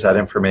shares that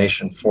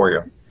information for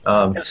you.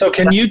 So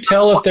can you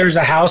tell if there's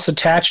a house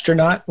attached or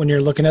not when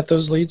you're looking at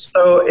those leads?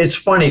 So it's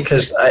funny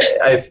because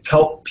I've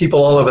helped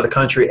people all over the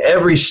country.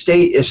 Every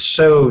state is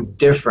so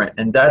different,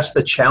 and that's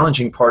the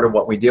challenging part of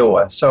what we deal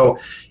with. So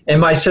in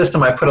my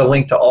system, I put a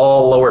link to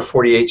all lower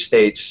 48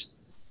 states.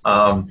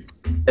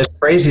 As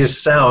crazy as it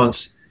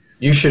sounds,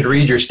 you should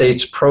read your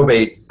state's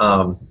probate,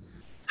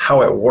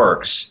 how it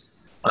works.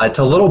 It's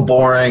a little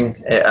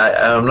boring.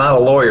 I'm not a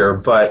lawyer,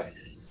 but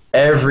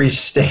every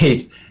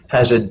state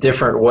has a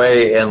different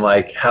way in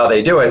like how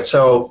they do it.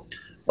 So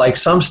like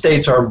some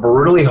states are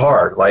brutally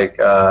hard. Like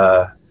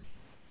I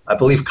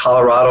believe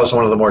Colorado is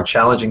one of the more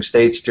challenging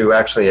states to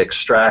actually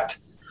extract,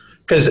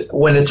 because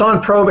when it's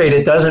on probate,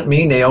 it doesn't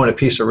mean they own a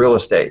piece of real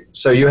estate.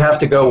 So you have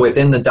to go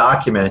within the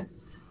document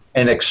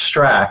and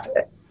extract.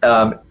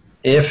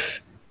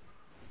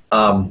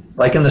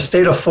 Like in the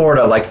state of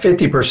Florida, like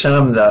 50%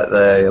 of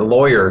the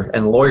lawyer,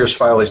 and lawyers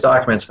file these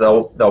documents,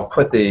 they'll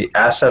put the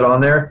asset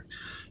on there,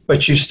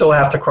 but you still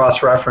have to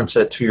cross-reference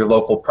it to your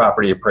local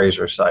property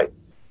appraiser site.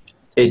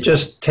 It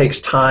just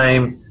takes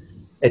time.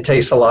 It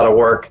takes a lot of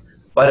work.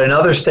 But in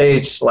other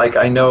states, like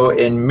I know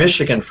in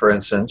Michigan, for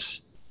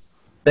instance,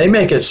 they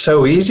make it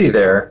so easy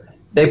there.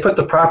 They put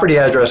the property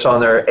address on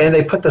there and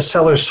they put the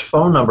seller's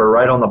phone number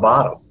right on the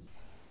bottom.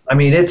 I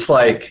mean, it's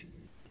like,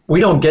 we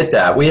don't get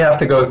that. We have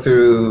to go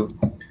through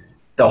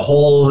the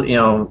whole,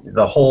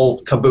 the whole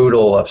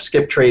caboodle of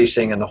skip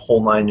tracing and the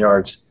whole 9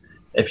 yards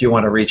if you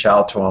want to reach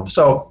out to them.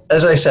 So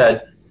as I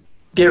said,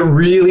 get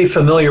really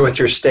familiar with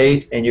your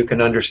state and you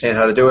can understand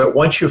how to do it.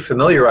 Once you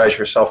familiarize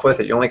yourself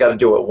with it, you only got to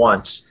do it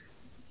once.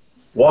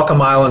 Walk a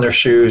mile in their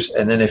shoes,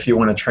 and then if you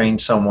want to train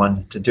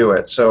someone to do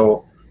it.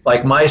 So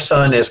like my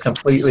son is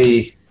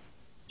completely,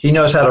 he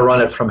knows how to run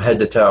it from head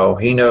to toe.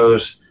 He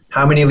knows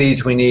how many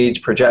leads we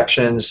need,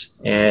 projections,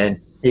 and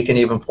he can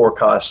even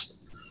forecast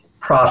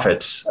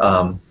profits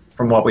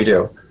from what we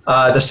do.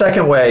 The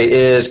second way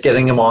is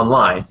getting them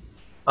online.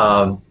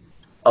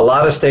 A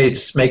lot of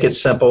states make it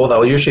simple.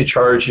 They'll usually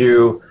charge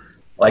you,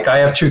 like I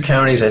have 2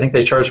 counties, I think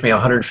they charge me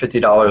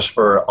 $150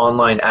 for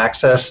online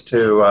access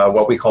to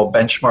what we call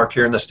Benchmark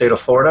here in the state of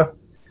Florida.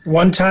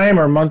 One time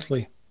or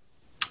monthly?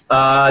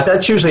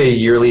 That's usually a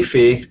yearly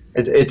fee.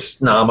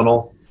 It's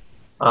nominal.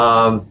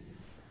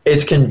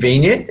 It's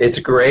convenient, it's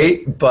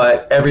great,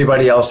 but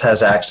everybody else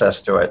has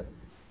access to it.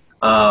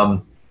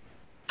 And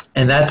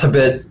that's a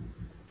bit,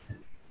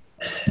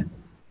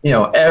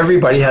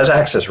 everybody has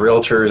access,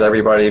 realtors,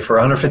 everybody. For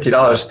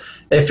 $150,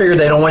 they figure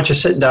they don't want you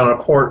sitting down in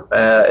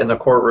in the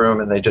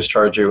courtroom, and they just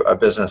charge you a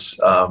business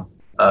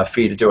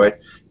fee to do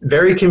it.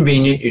 Very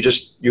convenient.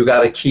 You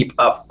got to keep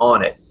up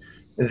on it.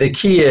 The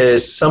key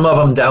is some of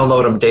them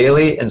download them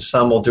daily, and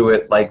some will do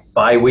it like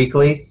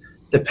bi-weekly.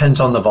 Depends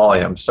on the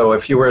volume. So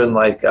if you were in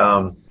like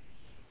a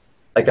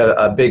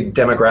big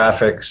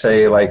demographic,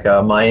 say like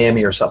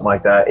Miami or something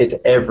like that, it's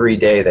every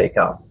day they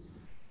come.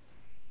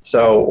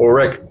 So, well,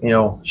 Rick,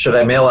 should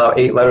I mail out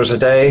 8 letters a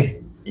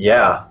day?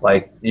 Yeah,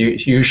 like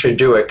you should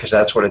do it because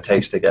that's what it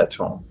takes to get to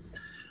them.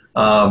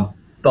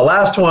 The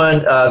last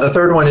one, the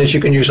third one is you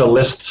can use a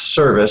list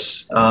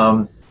service.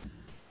 I've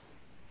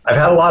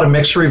had a lot of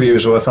mixed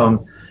reviews with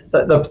them.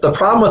 The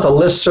problem with a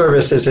list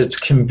service is it's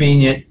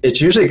convenient.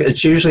 It's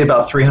usually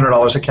about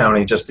 $300 a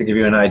county, just to give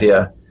you an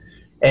idea.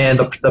 And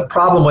the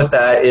problem with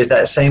that is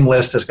that same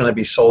list is going to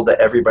be sold to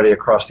everybody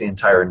across the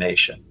entire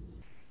nation.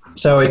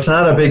 So it's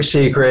not a big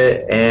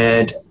secret,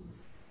 and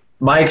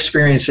my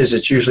experience is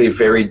it's usually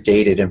very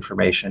dated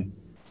information,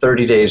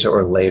 30 days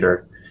or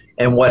later.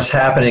 And what's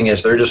happening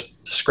is they're just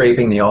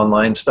scraping the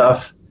online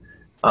stuff.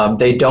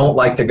 They don't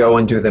like to go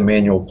and do the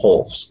manual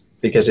pulls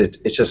because it's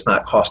just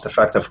not cost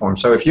effective for them.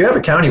 So if you have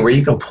a county where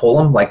you can pull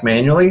them like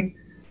manually,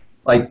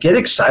 like get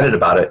excited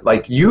about it.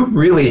 Like you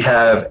really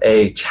have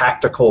a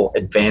tactical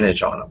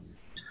advantage on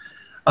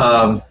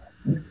them.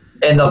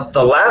 And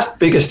the last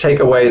biggest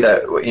takeaway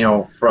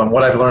that, from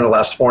what I've learned the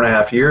last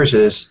 4.5 years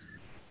is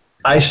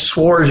I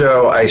swore,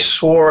 Joe,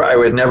 I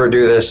would never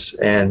do this,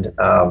 and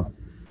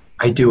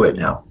I do it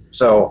now.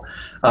 So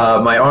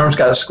my arms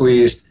got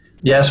squeezed.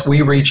 Yes,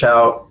 we reach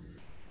out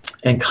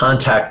and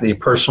contact the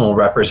personal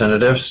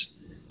representatives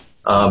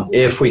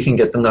if we can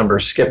get the number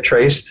skip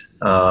traced.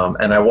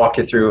 And I walk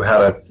you through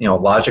how to,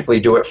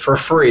 logically do it for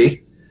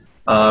free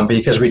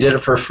because we did it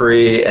for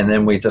free, and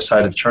then we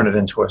decided to turn it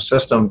into a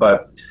system.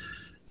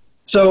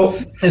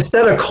 So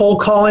instead of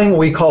cold calling,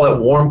 we call it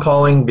warm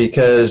calling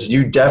because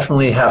you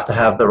definitely have to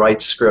have the right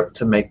script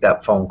to make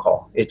that phone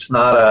call. It's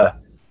not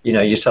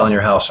you selling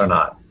your house or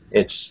not.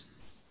 It's,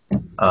 hey,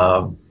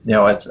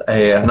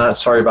 I'm not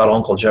sorry about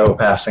Uncle Joe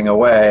passing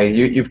away.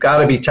 You've got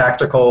to be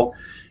tactical.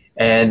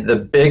 And the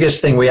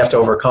biggest thing we have to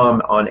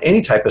overcome on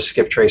any type of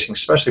skip tracing,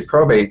 especially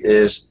probate,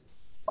 is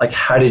like,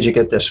 how did you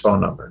get this phone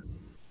number?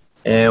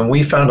 And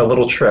we found a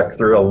little trick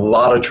through a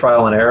lot of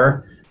trial and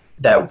error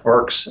that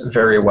works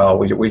very well.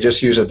 We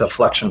just use a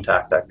deflection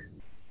tactic.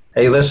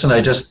 Hey, listen,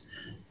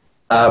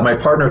 my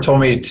partner told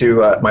me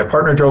my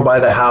partner drove by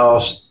the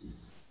house.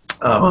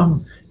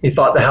 He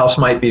thought the house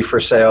might be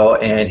for sale,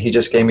 and he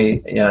just gave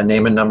me a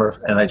name and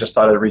number, and I just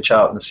thought I'd reach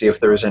out and see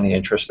if there was any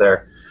interest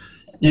there.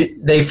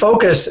 They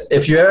focus,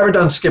 if you've ever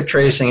done skip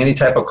tracing, any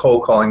type of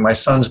cold calling, my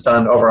son's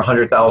done over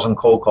 100,000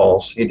 cold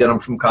calls. He did them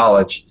from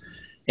college.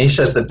 And he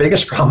says, the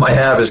biggest problem I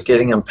have is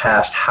getting them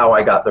past how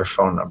I got their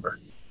phone number.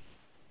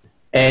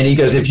 And he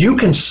goes, if you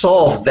can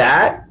solve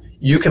that,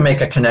 you can make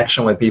a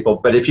connection with people.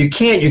 But if you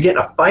can't, you get in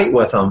a fight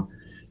with them.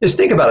 Just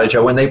think about it,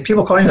 Joe. When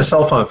people call you on a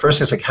cell phone,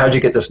 first it's like, how'd you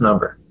get this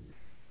number?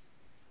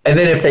 And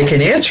then if they can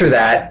answer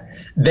that,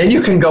 then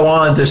you can go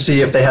on to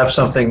see if they have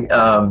something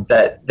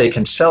that they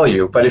can sell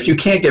you. But if you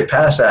can't get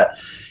past that,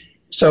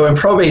 so in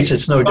probates,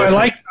 it's no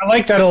different. I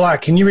like that a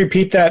lot. Can you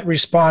repeat that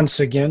response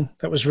again?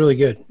 That was really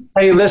good.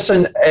 Hey,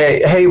 listen.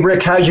 Hey,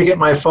 Rick, how'd you get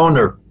my phone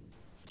number?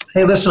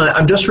 Hey, listen,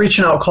 I'm just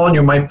reaching out, calling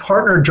you. My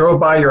partner drove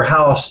by your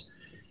house,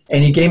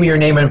 and he gave me your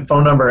name and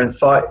phone number and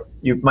thought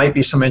you might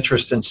be some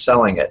interest in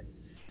selling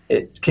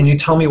it. Can you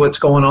tell me what's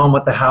going on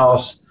with the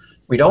house?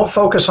 We don't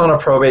focus on a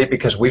probate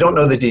because we don't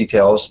know the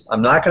details.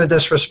 I'm not going to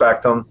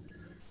disrespect them.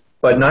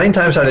 But 9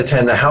 times out of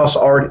 10,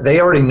 they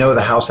already know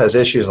the house has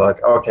issues.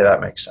 Like, okay, that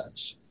makes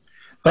sense.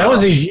 That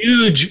was a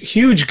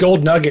huge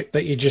gold nugget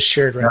that you just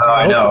shared right there.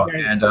 I know.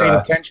 You guys And paid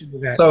attention to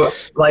that. so,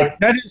 like,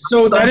 that is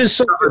so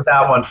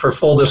that one for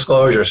full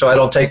disclosure, so I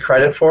don't take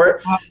credit for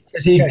it.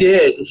 Because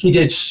he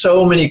did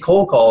so many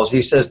cold calls.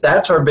 He says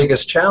that's our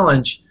biggest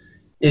challenge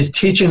is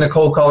teaching the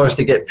cold callers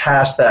to get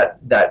past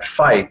that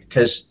fight.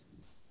 Because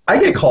I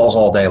get calls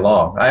all day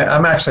long.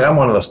 I'm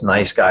one of those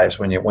nice guys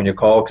when you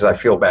call, because I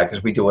feel bad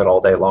because we do it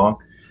all day long.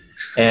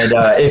 And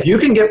if you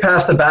can get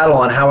past the battle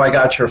on how I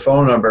got your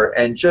phone number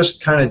and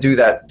just kind of do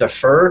that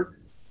defer,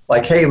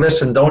 like, hey,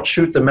 listen, don't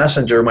shoot the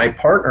messenger. My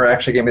partner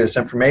actually gave me this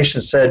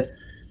information, said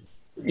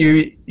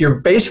you're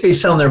basically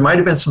selling, there might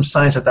have been some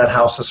signs that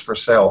house is for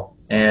sale.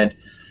 And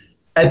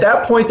at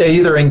that point, they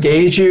either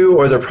engage you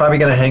or they're probably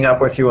going to hang up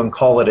with you and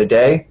call it a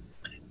day.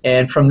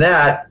 And from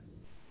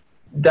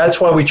that's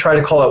why we try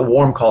to call it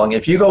warm calling.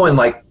 If you go in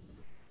like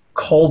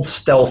cold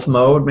stealth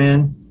mode,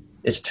 man,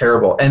 it's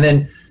terrible. And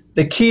then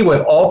the key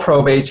with all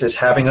probates is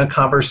having a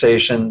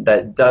conversation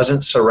that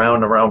doesn't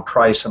surround around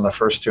price in the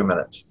first 2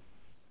 minutes,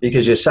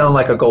 because you sound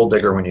like a gold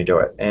digger when you do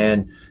it.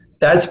 And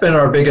that's been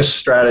our biggest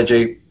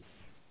strategy.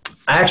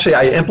 Actually,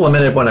 I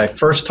implemented when I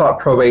first taught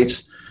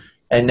probates,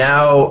 and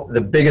now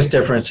the biggest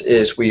difference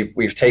is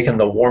we've taken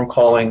the warm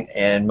calling,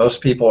 and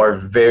most people are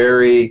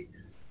very,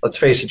 let's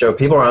face it, Joe,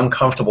 people are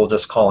uncomfortable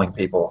just calling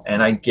people,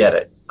 and I get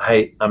it.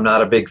 I'm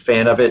not a big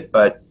fan of it,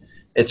 but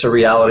it's a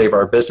reality of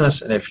our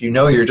business. And if you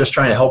know you're just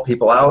trying to help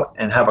people out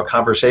and have a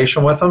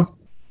conversation with them,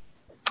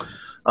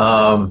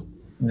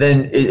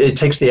 then it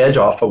takes the edge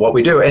off of what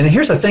we do. And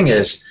here's the thing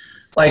is,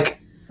 like,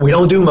 we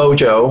don't do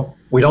Mojo.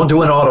 We don't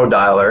do an auto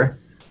dialer.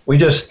 We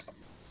just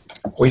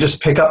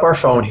pick up our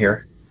phone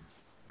here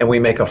and we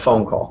make a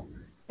phone call.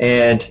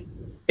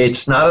 And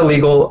it's not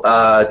illegal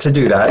to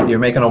do that. You're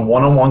making them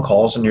one-on-one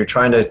calls and you're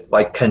trying to,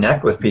 like,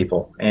 connect with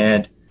people.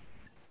 And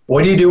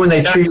what do you do when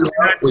they treat you?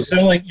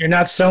 You're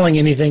not selling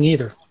anything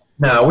either.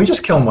 No, we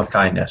just kill them with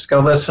kindness.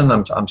 Go, listen,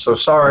 I'm so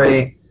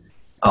sorry.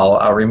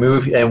 I'll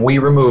remove, and we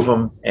remove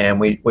them, and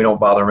we don't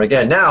bother them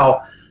again.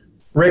 Now,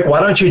 Rick, why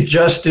don't you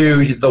just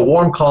do the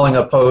warm calling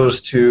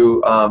opposed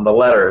to the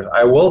letter?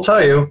 I will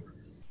tell you,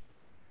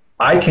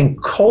 I can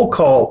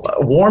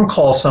warm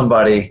call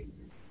somebody,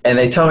 and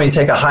they tell me to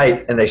take a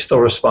hike, and they still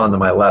respond to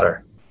my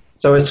letter.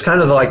 So it's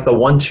kind of like the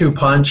 1-2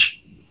 punch.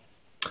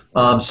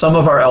 Some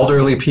of our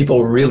elderly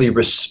people really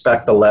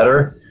respect the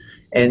letter,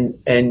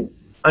 and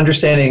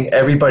understanding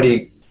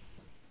everybody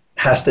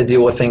has to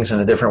deal with things in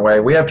a different way.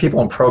 We have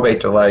people in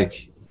probate that are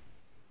like,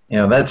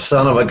 that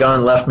son of a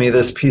gun left me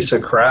this piece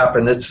of crap,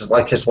 and this is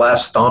like his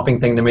last stomping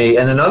thing to me.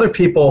 And then other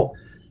people,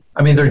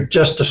 I mean, they're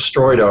just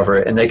destroyed over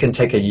it, and they can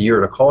take a year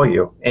to call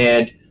you.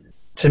 And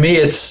to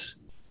me,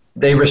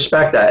 they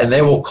respect that, and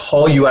they will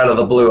call you out of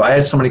the blue. I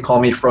had somebody call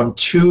me from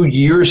 2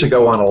 years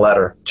ago on a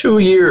letter. 2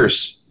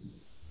 years.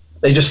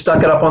 They just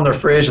stuck it up on their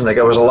fridge, and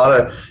there was a lot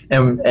of,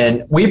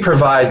 and we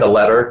provide the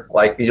letter.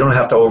 Like, you don't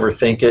have to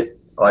overthink it.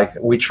 Like,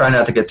 we try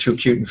not to get too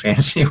cute and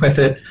fancy with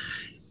it,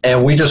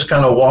 and we just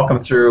kind of walk them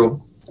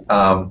through.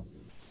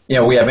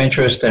 We have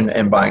interest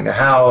in buying the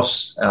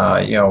house.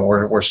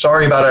 We're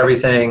sorry about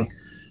everything.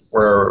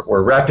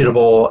 We're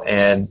reputable,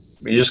 and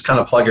you just kind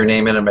of plug your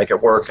name in and make it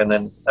work. And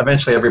then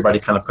eventually everybody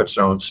kind of puts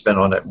their own spin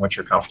on it and what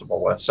you're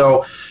comfortable with.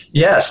 So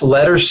yes,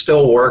 letters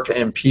still work,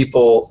 and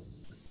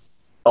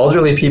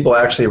elderly people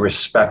actually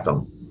respect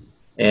them.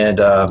 And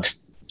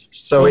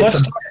let's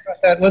talk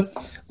about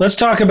that. Let's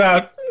talk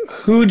about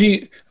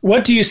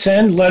what do you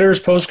send, letters,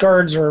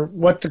 postcards, or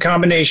what the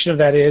combination of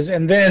that is,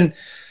 and then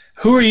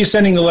who are you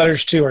sending the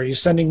letters to? Are you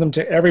sending them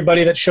to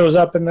everybody that shows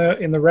up in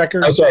the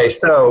records? Okay,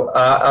 so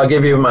I'll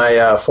give you my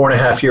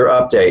 4.5-year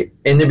update.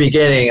 In the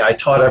beginning, I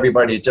taught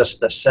everybody just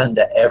to send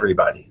to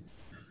everybody.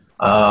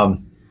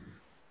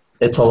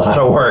 It's a lot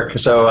of work.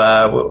 So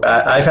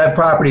I've had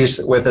properties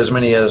with as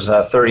many as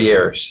 30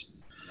 years.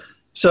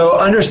 So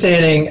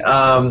understanding,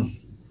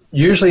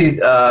 usually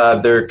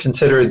they're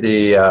considered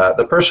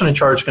the person in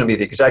charge is going to be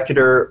the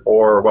executor,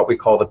 or what we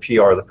call the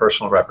PR, the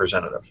personal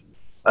representative.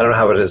 I don't know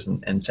how it is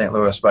in St.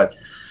 Louis, but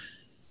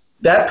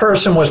that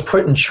person was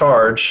put in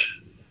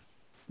charge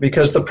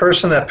because the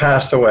person that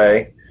passed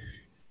away,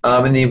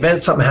 in the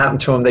event something happened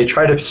to him, they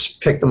try to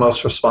pick the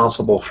most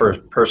responsible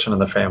person in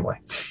the family.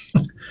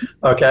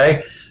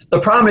 Okay? The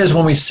problem is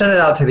when we send it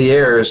out to the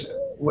heirs,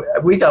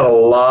 we got a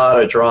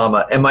lot of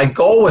drama. And my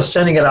goal with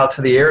sending it out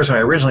to the heirs when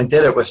I originally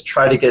did it was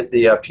try to get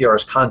the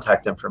PR's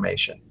contact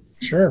information.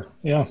 Sure,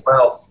 yeah.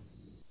 Well,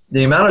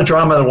 the amount of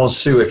drama that will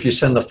ensue if you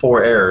send the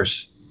 4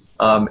 heirs,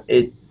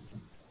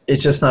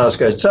 it's just not as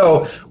good.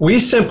 So we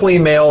simply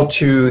mail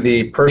to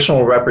the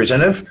personal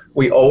representative.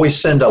 We always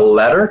send a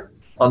letter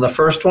on the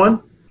first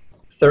one.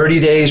 30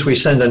 days, we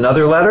send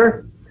another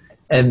letter.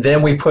 And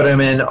then we put them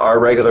in our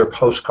regular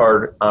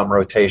postcard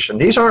rotation.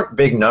 These aren't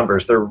big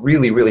numbers. They're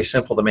really, really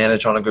simple to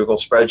manage on a Google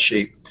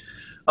spreadsheet.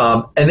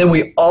 And then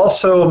we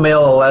also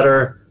mail a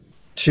letter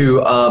to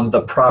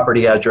the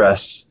property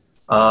address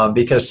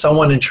because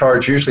someone in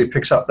charge usually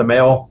picks up the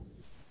mail,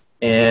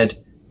 and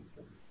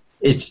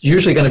it's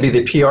usually going to be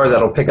the PR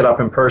that'll pick it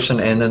up in person,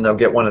 and then they'll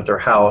get one at their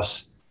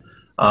house.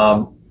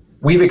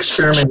 we've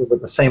experimented with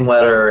the same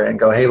letter and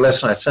go, hey,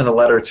 listen, I sent a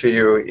letter to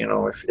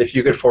you, if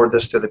you could forward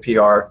this to the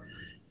PR.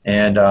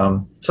 And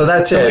so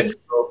that's it.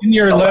 In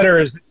your letter,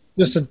 is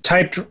this a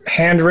typed,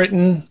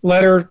 handwritten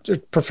letter,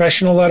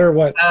 professional letter?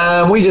 What?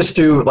 We just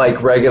do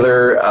like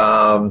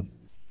regular.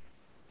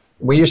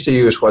 We used to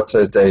use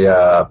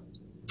a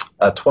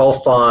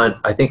 12 font.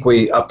 I think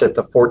we upped it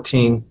to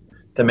 14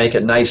 to make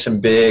it nice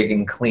and big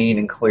and clean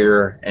and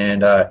clear.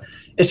 And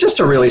it's just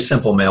a really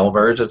simple mail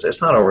merge.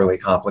 It's not overly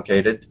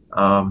complicated.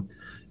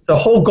 The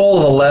whole goal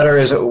of the letter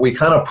is that we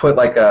kind of put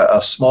like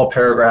a small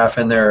paragraph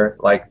in there,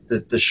 like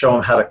to show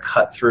them how to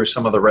cut through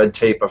some of the red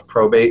tape of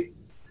probate.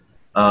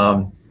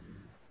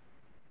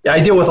 I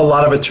deal with a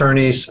lot of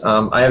attorneys.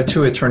 I have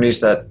two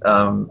attorneys that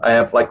I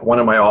have, like one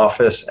in my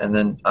office, and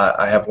then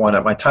I have one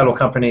at my title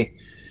company.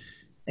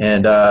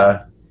 And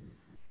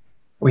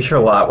we hear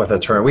a lot with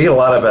attorneys. We get a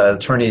lot of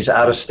attorneys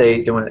out of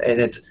state doing,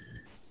 and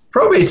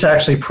probate's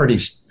actually pretty,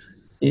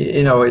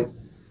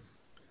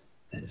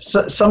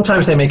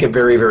 sometimes they make it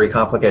very, very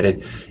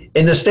complicated.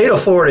 In the state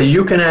of Florida,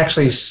 you can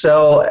actually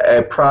sell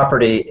a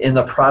property in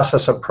the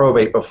process of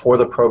probate before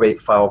the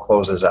probate file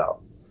closes out.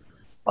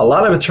 A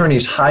lot of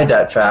attorneys hide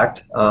that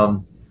fact.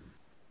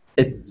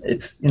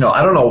 It's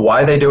I don't know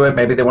why they do it.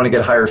 Maybe they want to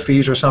get higher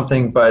fees or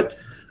something, but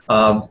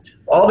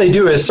all they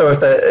do is, so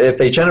if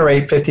they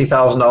generate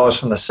 $50,000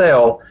 from the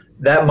sale,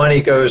 that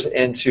money goes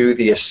into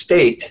the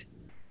estate,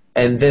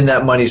 and then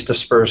that money is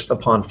dispersed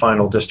upon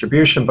final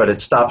distribution, but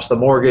it stops the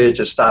mortgage,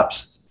 it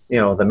stops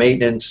the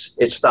maintenance,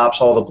 it stops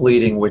all the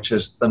bleeding, which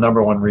is the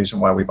number one reason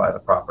why we buy the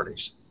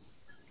properties.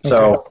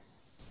 So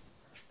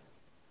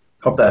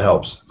hope that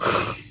helps.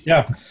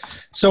 Yeah.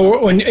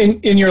 So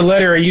in your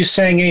letter, are you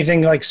saying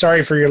anything like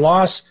sorry for your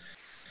loss,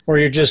 or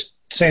you're just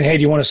saying, hey,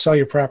 do you want to sell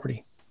your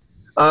property?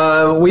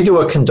 We do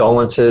a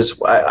condolences.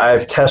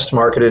 I've test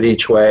marketed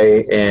each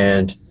way,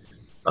 and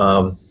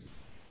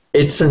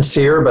it's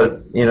sincere,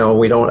 but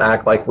we don't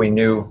act like we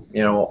knew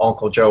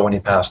Uncle Joe when he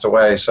passed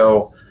away.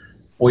 So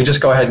we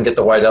just go ahead and get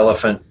the white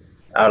elephant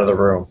out of the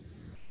room.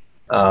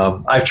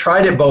 I've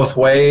tried it both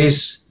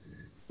ways.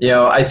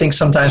 I think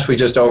sometimes we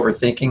just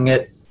overthinking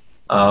it.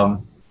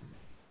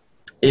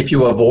 If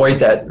you avoid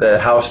that the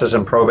house is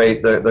in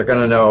probate, they're going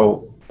to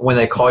know when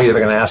they call you,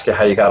 they're going to ask you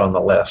how you got on the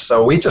list.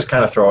 So we just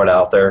kind of throw it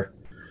out there,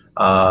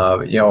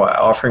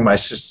 offering my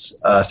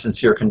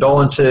sincere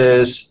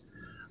condolences.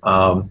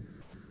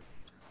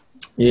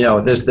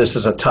 This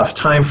is a tough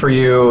time for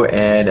you,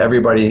 and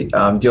everybody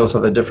deals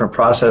with a different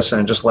process,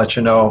 and just let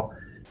you know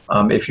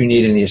if you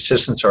need any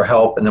assistance or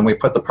help. And then we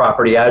put the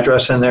property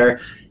address in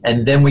there,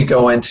 and then we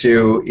go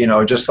into,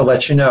 just to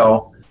let you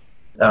know,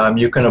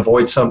 you can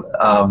avoid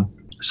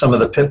some of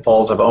the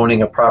pitfalls of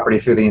owning a property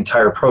through the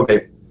entire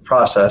probate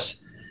process.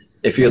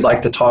 If you'd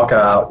like to talk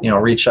out,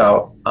 reach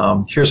out.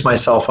 Here's my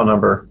cell phone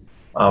number.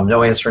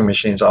 No answering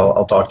machines.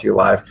 I'll talk to you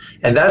live.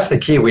 And that's the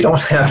key. We don't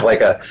have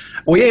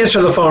we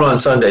answer the phone on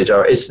Sunday,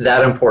 Joe. It's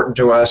that important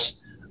to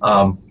us.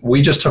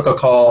 We just took a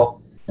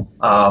call,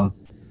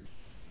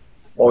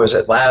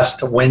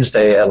 last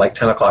Wednesday at like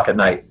 10 o'clock at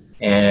night.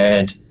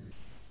 And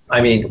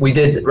we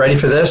did, ready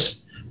for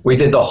this? We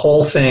did the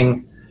whole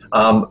thing.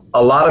 A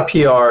lot of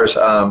PRs,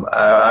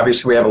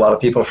 obviously we have a lot of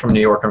people from New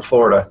York and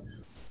Florida.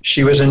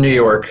 She was in New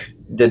York,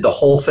 did the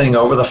whole thing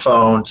over the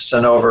phone,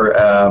 sent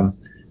over,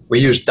 we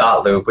used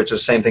Dotloop, which is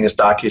the same thing as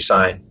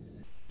DocuSign.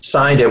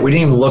 Signed it. We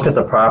didn't even look at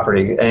the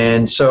property.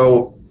 And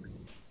so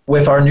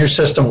with our new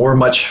system, we're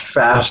much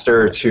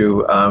faster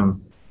to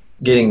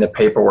getting the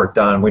paperwork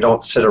done. We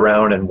don't sit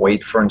around and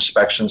wait for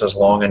inspections as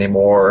long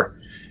anymore.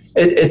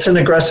 It's an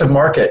aggressive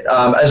market.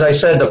 As I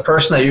said, the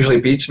person that usually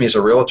beats me is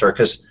a realtor,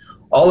 because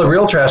all the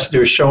realtor has to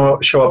do is show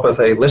up with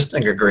a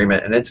listing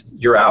agreement, and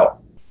you're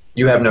out.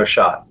 You have no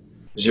shot.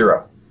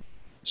 Zero.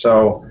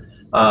 So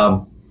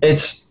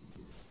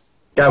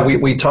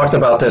we talked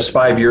about this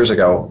 5 years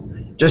ago.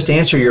 Just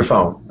answer your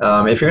phone.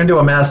 If you're going to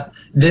do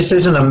this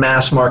isn't a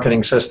mass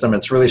marketing system.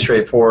 It's really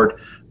straightforward.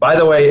 By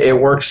the way, it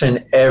works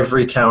in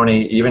every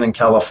county, even in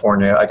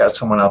California. I got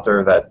someone out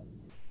there that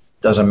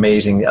does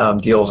amazing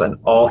deals, and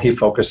all he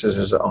focuses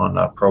is on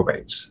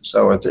probates.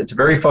 So it's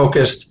very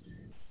focused.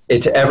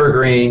 It's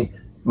evergreen.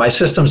 My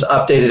system's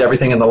updated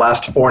everything in the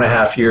last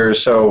 4.5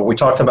 years. So we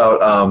talked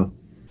about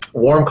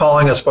warm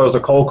calling as opposed to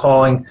cold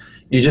calling.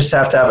 You just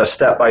have to have a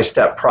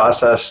step-by-step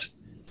process.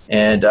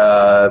 And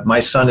my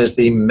son is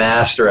the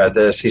master at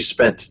this. He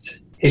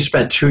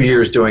spent 2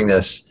 years doing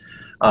this,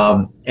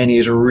 and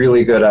he's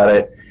really good at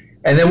it.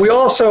 And then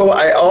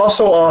I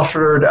also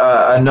offered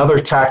another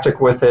tactic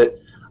with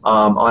it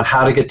on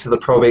how to get to the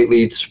probate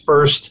leads.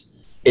 First,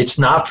 it's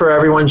not for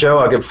everyone, Joe.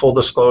 I'll give full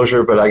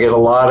disclosure, but I get a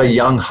lot of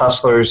young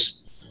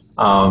hustlers.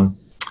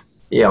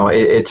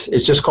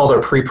 It's just called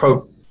our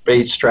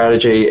pre-probate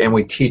strategy, and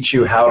we teach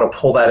you how to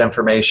pull that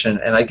information.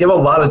 And I give a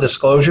lot of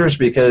disclosures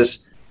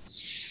because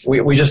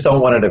we just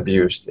don't want it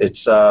abused.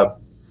 It's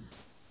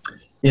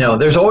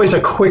there's always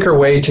a quicker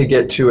way to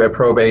get to a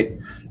probate.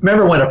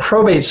 Remember, when a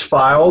probate's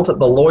filed,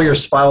 the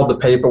lawyers filed the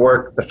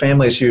paperwork. The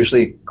family's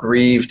usually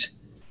grieved.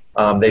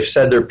 They've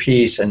said their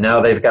piece, and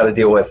now they've got to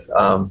deal with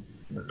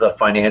the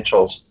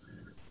financials.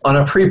 on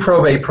a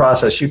pre-probate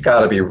process, you've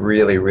got to be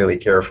really, really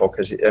careful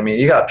because, I mean,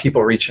 you got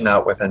people reaching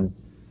out within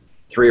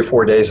 3 or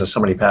 4 days of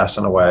somebody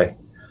passing away.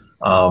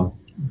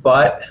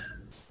 But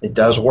it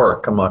does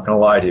work. I'm not going to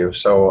lie to you.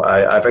 So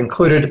I've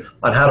included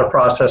on how to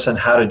process and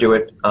how to do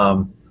it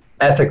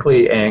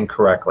ethically and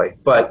correctly.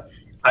 But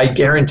I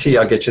guarantee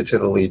I'll get you to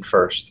the lead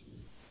first.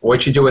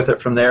 What you do with it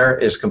from there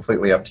is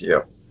completely up to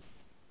you.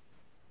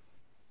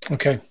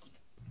 Okay.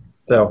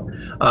 So,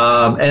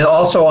 and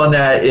also on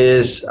that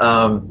is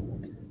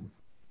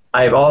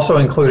I've also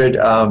included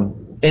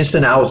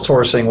instant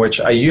outsourcing,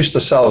 which I used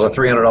to sell as a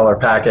 $300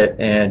 packet.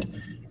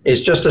 And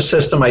it's just a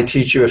system I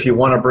teach you if you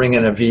want to bring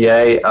in a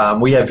VA.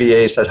 We have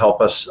VAs that help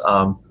us.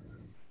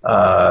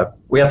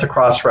 We have to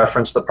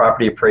cross-reference the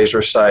property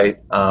appraiser site.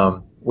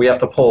 We have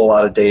to pull a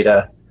lot of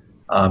data,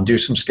 do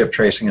some skip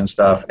tracing and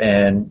stuff.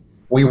 And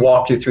we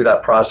walk you through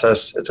that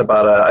process.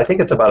 I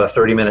think it's about a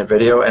 30-minute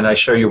video, and I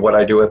show you what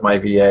I do with my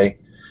VA.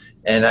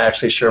 And I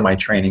actually share my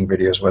training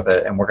videos with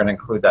it, and we're going to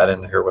include that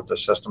in here with the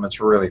system.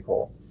 It's really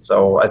cool.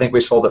 So I think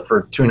we sold it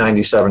for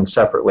 $297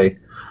 separately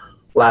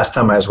last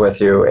time I was with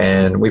you,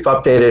 and we've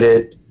updated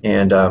it,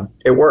 and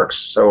it works.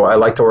 So I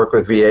like to work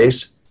with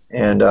VAs,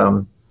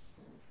 and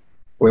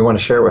we want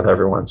to share it with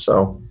everyone.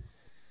 So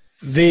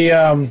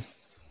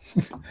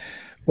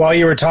while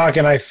you were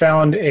talking, I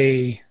found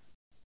a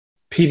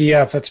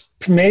PDF that's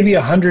maybe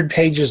 100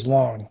 pages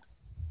long.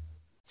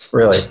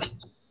 Really?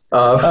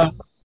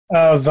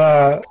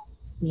 Of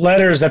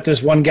letters that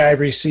this one guy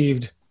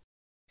received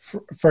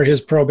for his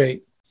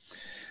probate.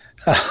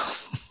 Well,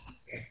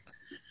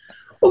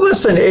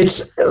 listen,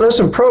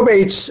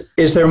 probates,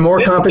 is there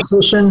more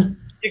competition?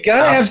 You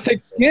got to have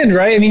thick skin,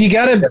 right? I mean, you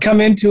got to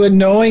come into it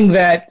knowing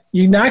that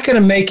you're not going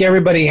to make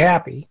everybody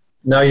happy.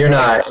 No, you're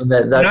not.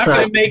 That's you're not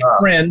going to make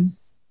friends.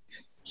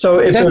 So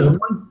if there's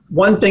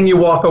one thing you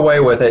walk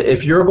away with it,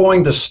 if you're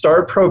going to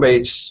start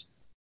probates,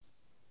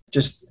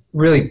 just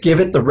really give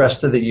it the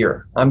rest of the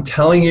year. I'm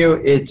telling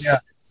you,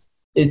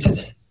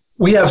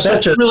 we have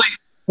such a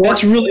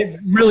that's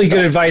really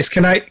good advice.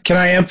 Can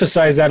I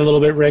emphasize that a little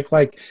bit, Rick?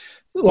 Like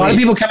a lot of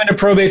people come into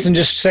probates and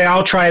just say,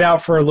 I'll try it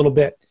out for a little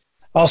bit.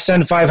 I'll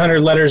send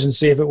 500 letters and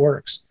see if it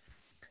works.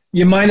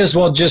 You might as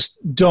well just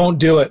don't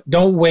do it.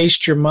 Don't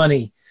waste your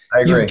money. I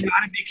agree. You've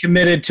got to be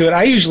committed to it.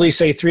 I usually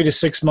say 3 to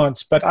 6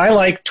 months, but I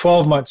like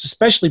 12 months,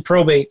 especially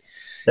probate.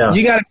 Yeah.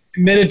 You got to be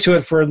committed to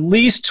it for at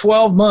least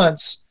 12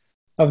 months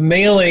of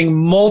mailing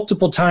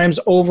multiple times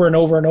over and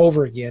over and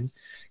over again,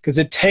 because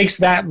it takes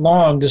that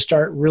long to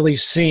start really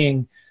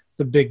seeing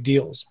the big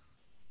deals.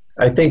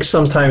 I think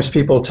sometimes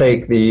people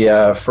take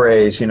the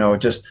phrase,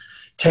 just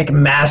take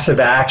massive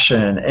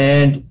action.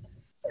 And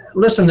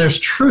listen, there's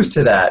truth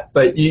to that,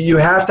 but you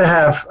have to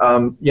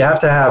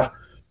have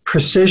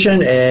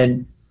precision,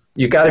 and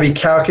you got to be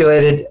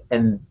calculated,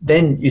 and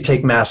then you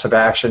take massive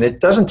action. It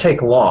doesn't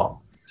take long.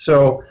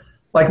 So,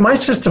 like, my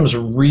system's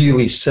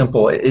really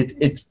simple.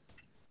 It's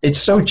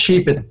so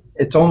cheap.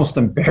 It's almost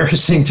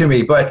embarrassing to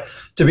me. But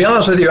to be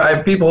honest with you, I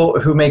have people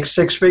who make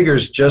 6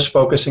 figures just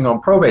focusing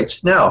on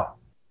probates. Now,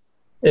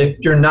 if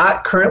you're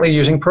not currently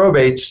using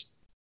probates,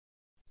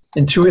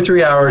 in 2 or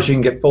 3 hours, you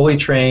can get fully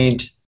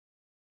trained.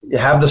 You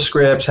have the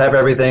scripts, have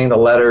everything, the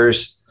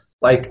letters.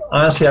 Like,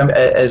 honestly,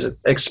 as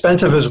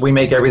expensive as we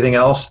make everything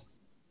else,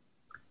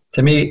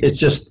 to me, it's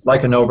just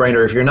like a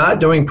no-brainer. If you're not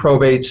doing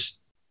probates,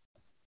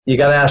 you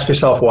got to ask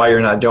yourself why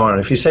you're not doing it.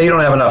 If you say you don't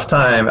have enough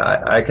time,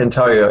 I can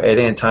tell you it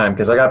ain't time,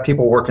 because I got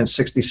people working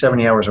 60,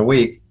 70 hours a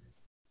week.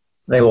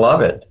 They love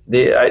it.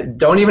 They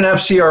don't even have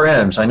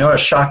CRMs. I know how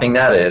shocking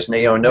that is.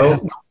 No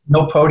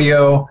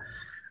Podio,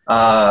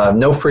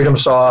 no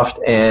FreedomSoft,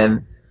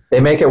 and they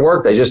make it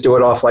work. They just do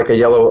it off like a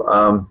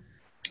yellow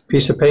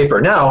piece of paper.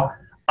 Now,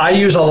 I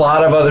use a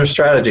lot of other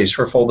strategies,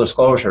 for full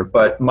disclosure,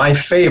 but my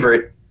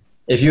favorite,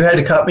 if you had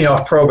to cut me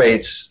off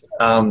probates,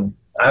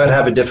 I would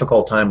have a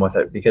difficult time with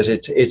it, because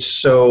it's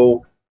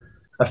so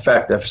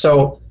effective.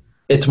 So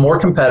it's more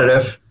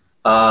competitive.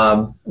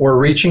 We're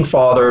reaching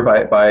farther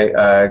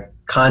by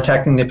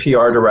contacting the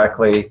PR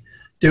directly,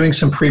 doing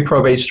some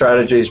pre-probate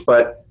strategies,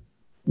 but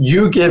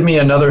you give me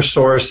another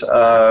source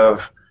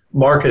of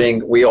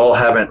marketing, we all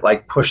haven't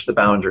pushed the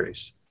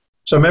boundaries.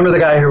 So remember the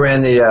guy who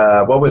ran the,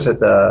 what was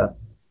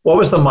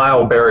the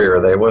mile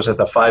barrier? Was it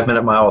the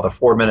 5-minute mile or the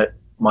 4-minute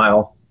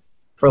mile?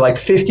 For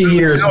 50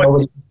 years.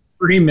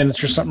 3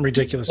 minutes or something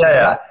ridiculous.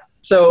 Yeah.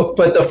 So,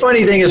 but the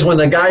funny thing is, when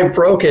the guy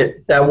broke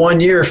it that 1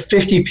 year,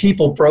 50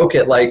 people broke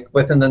it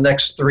within the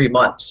next 3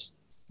 months.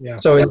 Yeah.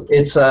 So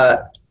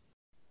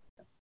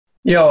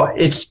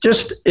it's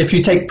just, if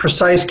you take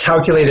precise,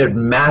 calculated,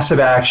 massive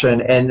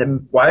action,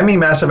 and why I mean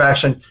massive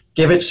action,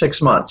 give it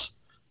 6 months,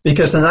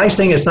 because the nice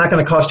thing is, it's not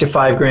going to cost you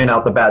 $5,000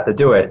 out the bat to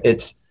do it.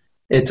 It's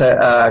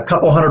a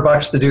couple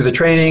 $100 to do the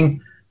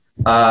training,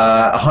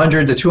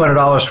 $100 to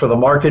 $200 for the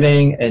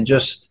marketing, and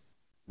just,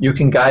 you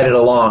can guide it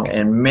along.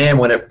 And man,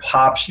 when it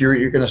pops,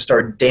 you're going to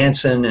start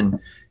dancing,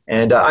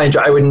 and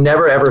I would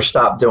never ever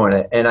stop doing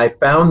it. And I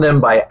found them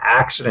by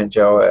accident,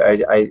 Joe.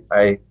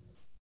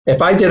 And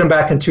if I did them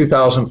back in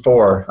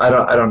 2004, I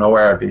don't know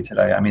where I'd be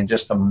today. I mean,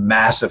 just a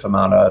massive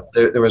amount of,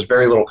 there was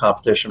very little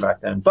competition back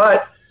then.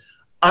 But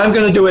I'm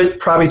going to do it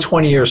probably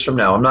 20 years from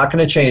now. I'm not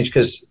going to change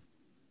because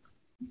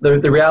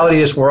the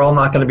reality is we're all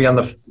not going to be on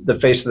the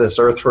face of this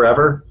earth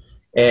forever.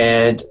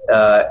 And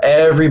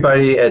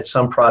everybody at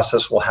some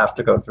process will have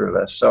to go through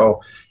this.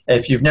 So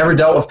if you've never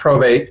dealt with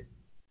probate,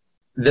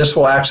 this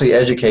will actually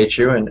educate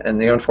you. And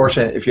the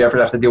unfortunate, if you ever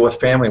have to deal with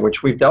family,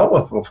 which we've dealt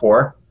with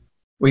before,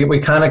 we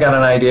kind of got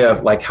an idea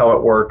of like how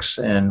it works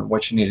and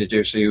what you need to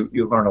do. So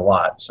you learn a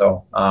lot.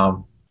 So,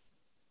 and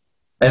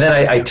then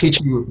I teach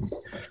you,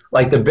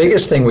 like the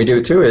biggest thing we do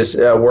too is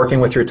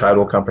working with your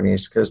title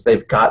companies because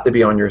they've got to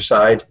be on your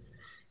side.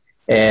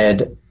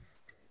 And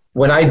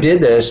when I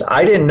did this,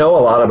 I didn't know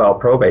a lot about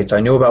probates. I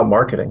knew about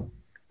marketing.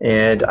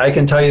 And I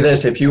can tell you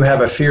this, if you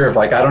have a fear of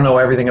like, I don't know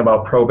everything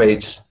about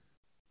probates,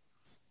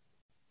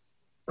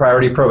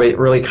 Priority Probate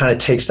really kind of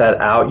takes that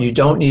out. You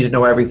don't need to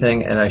know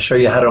everything. And I show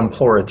you how to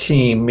employ a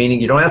team,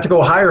 meaning you don't have to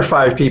go hire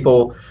 5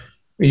 people.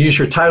 You use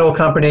your title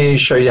company,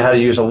 show you how to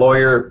use a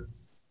lawyer,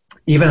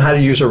 even how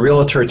to use a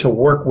realtor to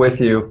work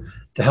with you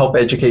to help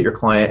educate your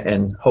client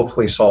and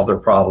hopefully solve their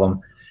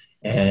problem.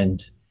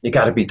 And you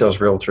got to beat those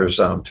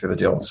realtors to the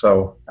deal.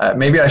 So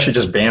maybe I should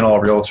just ban all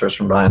realtors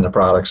from buying the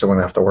product so I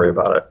wouldn't have to worry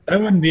about it. That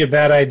wouldn't be a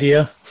bad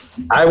idea.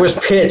 I was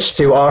pitched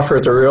to offer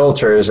it to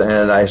realtors,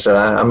 and I said,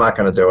 I'm not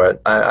going to do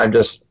it. I'm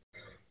just,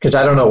 because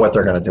I don't know what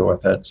they're going to do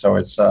with it. So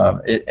it's,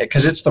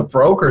 because it's the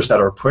brokers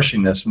that are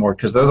pushing this more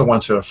because they're the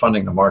ones who are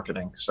funding the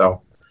marketing.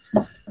 So,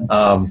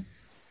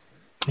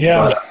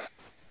 yeah.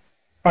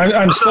 But,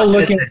 I'm still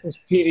looking at this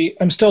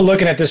I'm still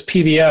looking at this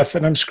PDF,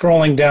 and I'm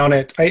scrolling down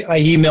it. I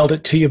emailed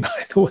it to you,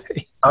 by the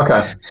way.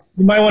 Okay.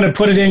 You might want to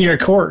put it in your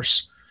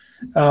course.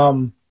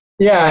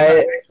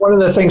 Yeah, one of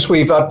the things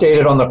we've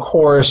updated on the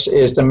course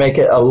is to make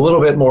it a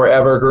little bit more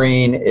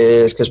evergreen.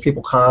 Is because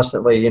people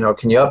constantly,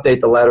 can you update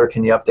the letter?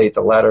 Can you update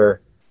the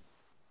letter?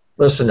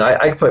 Listen,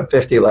 I put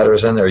 50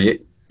 letters in there.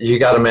 You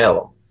got to mail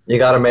them. You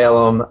got to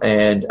mail them,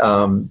 and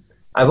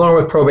I've learned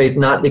with probate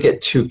not to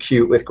get too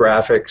cute with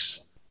graphics.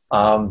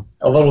 A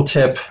little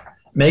tip,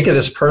 make it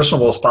as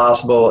personable as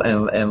possible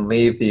and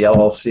leave the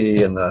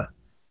LLC and the,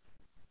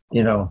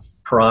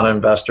 Piranha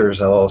Investors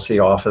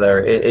LLC off of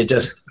there. It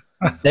just,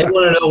 they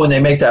want to know when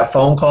they make that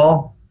phone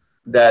call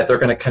that they're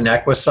going to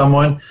connect with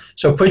someone.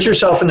 So put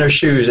yourself in their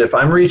shoes. If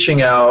I'm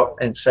reaching out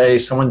and say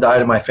someone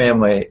died in my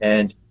family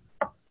and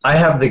I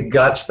have the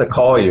guts to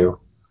call you.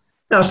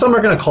 Now, some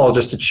are going to call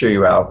just to chew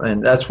you out.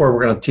 And that's where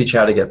we're going to teach you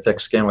how to get thick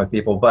skin with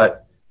people.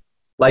 But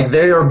like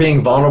they are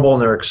being vulnerable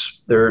and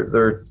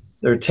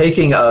they're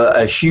taking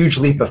a huge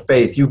leap of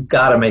faith. You've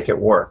got to make it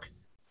work.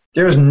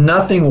 There's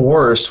nothing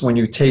worse when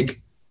you take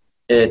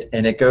it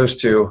and it goes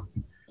to,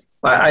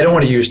 I don't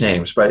want to use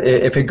names, but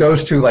if it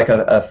goes to like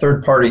a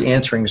third-party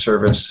answering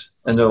service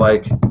and they're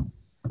like,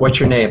 what's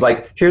your name?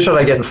 Like, here's what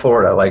I get in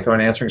Florida, like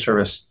on an answering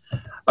service.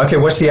 Okay,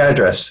 what's the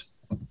address?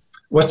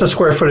 What's the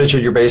square footage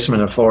of your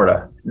basement in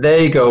Florida?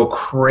 They go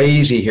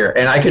crazy here.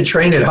 And I could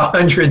train it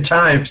 100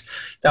 times.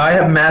 Now, I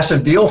have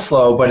massive deal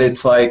flow, but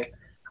it's like,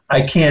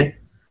 I can't,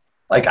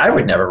 like I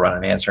would never run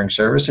an answering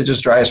service. It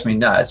just drives me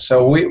nuts.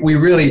 So we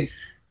really,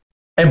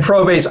 and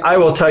probates, I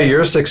will tell you,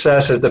 your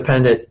success is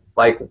dependent,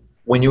 like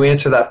when you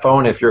answer that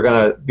phone, if you're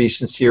going to be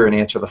sincere and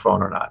answer the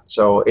phone or not.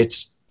 So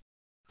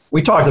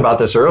we talked about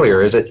this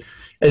earlier. Is it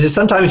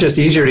sometimes just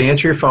easier to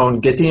answer your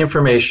phone, get the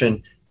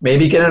information,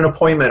 maybe get an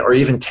appointment or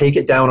even take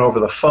it down over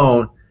the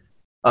phone.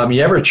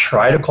 You ever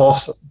try to call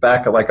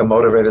back like a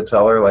motivated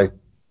seller, like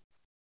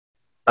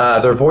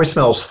their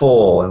voicemail's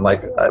full and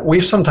like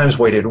we've sometimes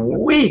waited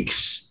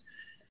weeks.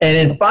 And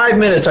in 5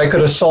 minutes, I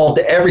could have solved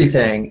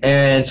everything.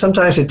 And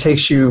sometimes it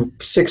takes you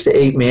 6 to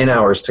 8 man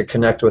hours to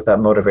connect with that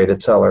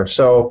motivated seller.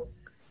 So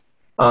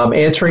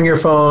answering your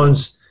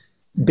phones,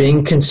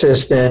 being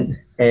consistent,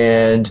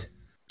 and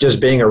just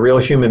being a real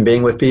human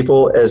being with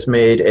people has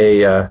made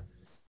a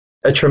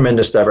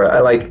tremendous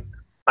difference.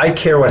 I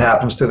care what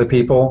happens to the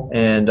people.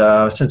 And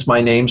since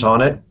my name's on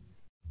it,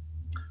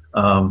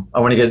 I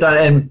want to get it done.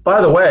 And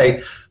by the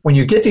way, when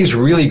you get these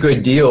really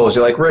good deals,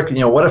 you're like, Rick,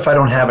 what if I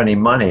don't have any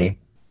money?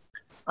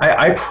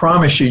 I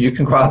promise you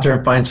can go out there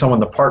and find someone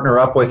to partner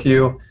up with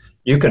you.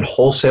 You can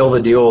wholesale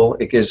the deal.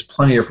 It gives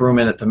plenty of room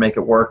in it to make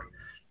it work.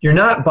 You're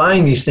not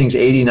buying these things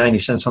 80, 90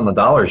 cents on the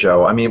dollar,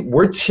 Joe. I mean,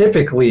 we're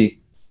typically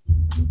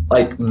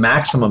like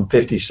maximum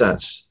 50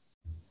 cents.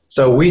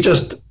 So we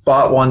just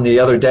bought one the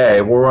other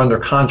day. We're under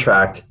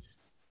contract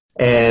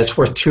and it's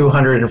worth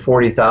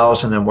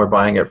 $240,000 and we're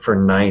buying it for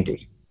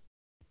 90.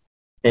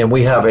 And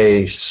we have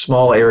a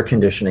small air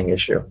conditioning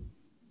issue,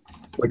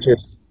 which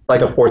is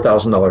like a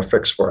 $4,000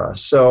 fix for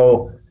us.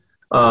 So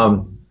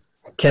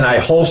can I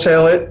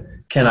wholesale it?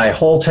 Can I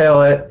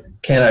wholetail it?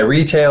 Can I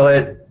retail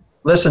it?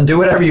 Listen, do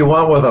whatever you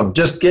want with them.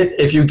 Just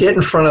if you get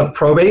in front of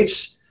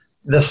probates,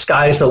 the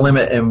sky's the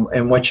limit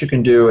in what you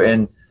can do.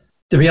 And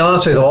to be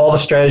honest with you, all the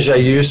strategies I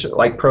use,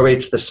 like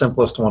probate's the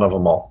simplest one of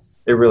them all.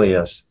 It really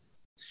is.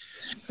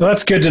 Well,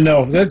 that's good to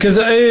know because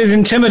it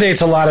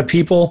intimidates a lot of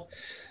people.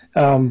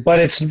 But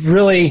it's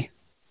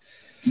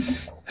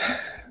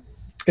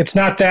it's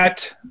not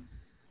that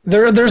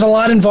there's a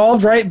lot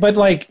involved, right? But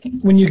like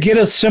when you get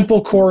a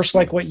simple course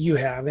like what you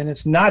have, and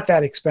it's not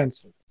that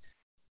expensive,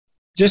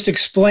 just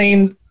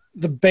explain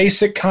the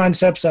basic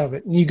concepts of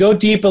it. And you go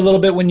deep a little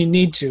bit when you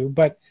need to,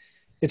 but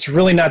it's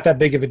really not that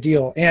big of a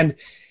deal. And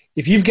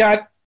if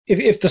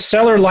if the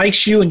seller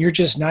likes you and you're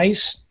just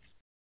nice,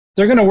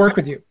 they're going to work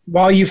with you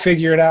while you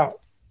figure it out,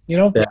 you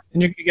know? Yeah.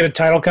 And you can get a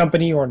title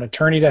company or an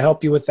attorney to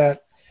help you with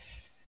that.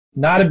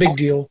 Not a big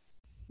deal.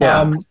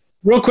 Yeah.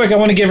 Real quick, I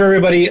want to give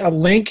everybody a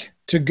link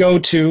to go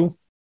to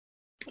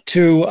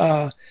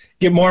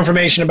get more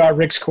information about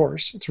Rick's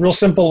course. It's a real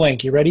simple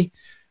link. You ready?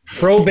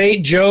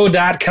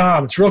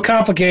 probatejoe.com. It's real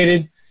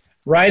complicated.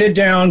 Write it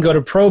down. Go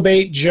to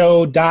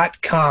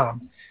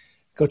probatejoe.com.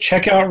 Go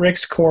check out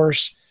Rick's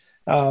course.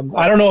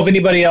 I don't know of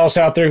anybody else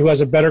out there who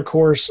has a better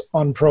course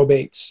on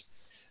probates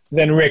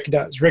than Rick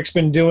does. Rick's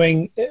been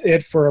doing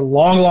it for a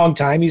long, long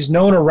time. He's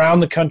known around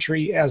the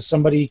country as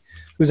somebody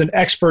who's an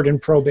expert in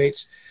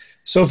probates.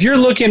 So if you're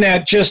looking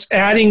at just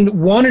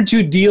adding 1 or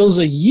 2 deals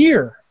a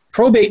year,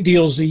 probate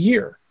deals a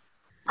year.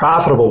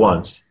 Profitable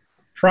ones,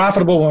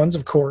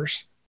 of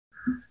course.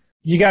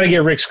 You got to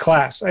get Rick's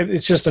class.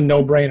 It's just a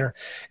no-brainer.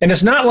 And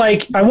it's not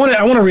like I want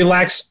to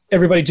relax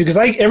everybody too, because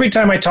every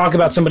time I talk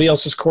about somebody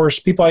else's course,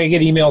 I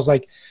get emails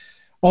like,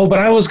 "Oh, but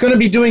I was going to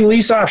be doing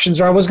lease options,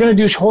 or I was going to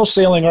do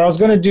wholesaling, or I was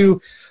going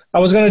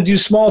to do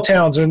small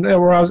towns,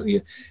 or I was."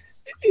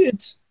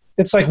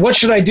 It's like, what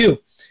should I do?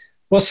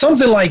 Well,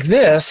 something like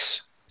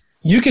this,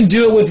 you can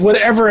do it with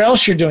whatever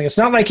else you're doing. It's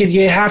not like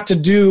you have to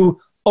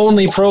do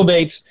only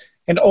probates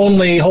and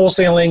only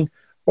wholesaling,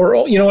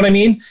 or you know what I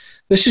mean?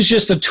 This is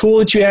just a tool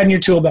that you add in your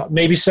tool belt.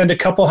 Maybe send a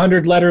couple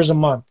hundred letters a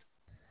month.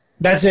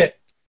 That's it.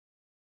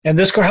 And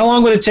how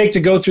long would it take to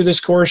go through this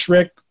course,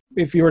 Rick,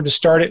 if you were to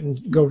start it and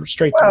go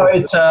straight through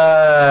it?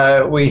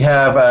 We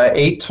have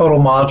 8 total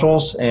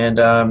modules,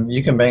 and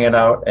you can bang it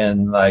out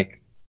in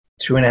like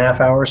 2.5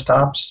 hours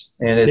tops.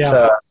 And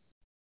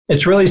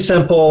it's really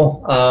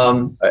simple.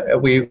 I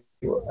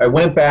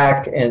went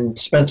back and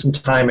spent some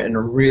time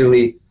and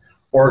really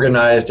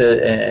organized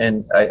it,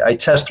 and I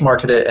test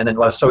marketed it, and then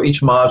so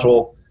each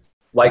module,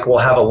 like, we'll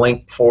have a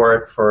link for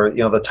it for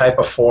the type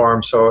of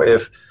form. So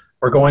if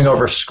we're going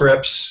over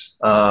scripts,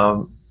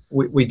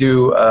 we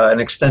do an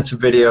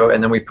extensive video,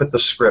 and then we put the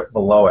script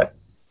below it.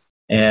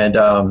 And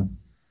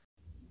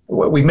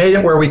we made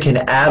it where we can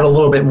add a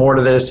little bit more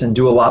to this and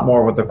do a lot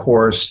more with the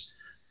course.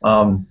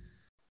 And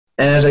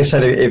as I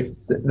said, if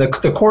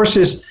the course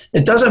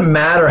it doesn't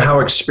matter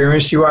how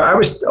experienced you are. I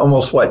was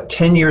almost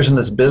 10 years in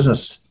this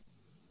business,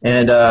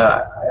 and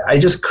I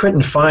just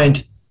couldn't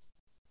find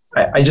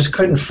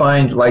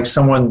like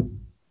someone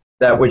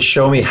that would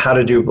show me how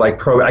to do like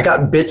probate. I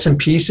got bits and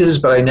pieces,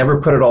 but I never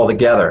put it all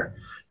together.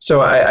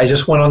 So I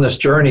just went on this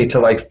journey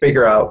to like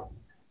figure out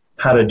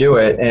how to do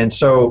it. And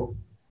so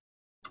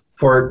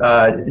for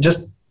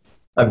just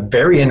a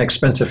very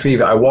inexpensive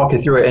fee, I walk you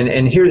through it.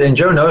 And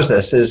Joe knows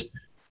this, is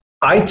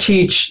I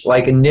teach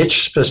like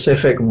niche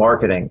specific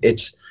marketing.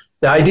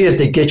 The idea is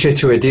to get you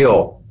to a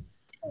deal.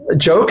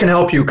 Joe can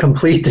help you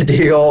complete the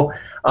deal.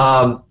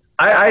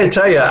 I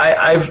tell you,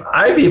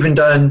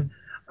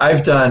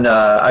 I've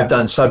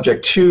done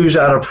subject twos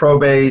out of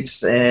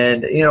probates,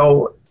 and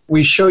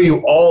we show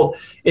you all.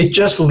 It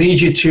just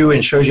leads you to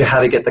and shows you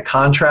how to get the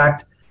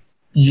contract.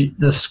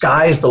 The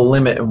sky's the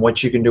limit in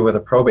what you can do with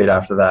a probate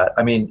after that.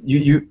 I mean,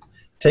 you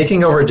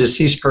taking over a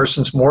deceased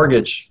person's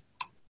mortgage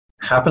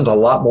happens a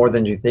lot more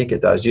than you think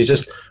it does.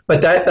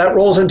 But that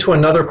rolls into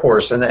another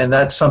course, and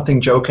that's something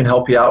Joe can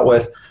help you out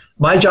with.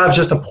 My job is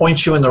just to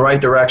point you in the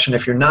right direction.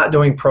 If you're not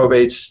doing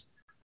probates,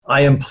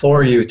 I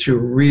implore you to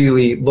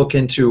really look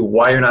into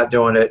why you're not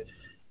doing it.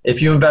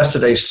 If you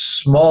invested a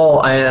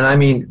small, and I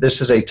mean, this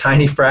is a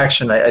tiny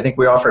fraction, I think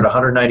we offered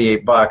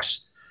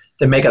 $198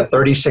 to make a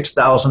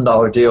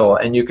 $36,000 deal,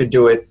 and you could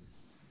do it,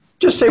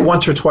 just say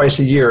once or twice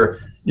a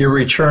year, your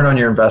return on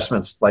your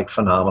investment's like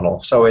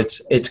phenomenal. So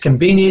it's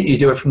convenient. You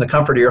do it from the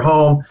comfort of your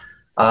home.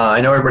 I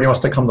know everybody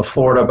wants to come to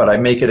Florida, but I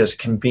make it as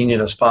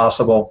convenient as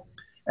possible.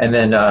 And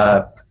then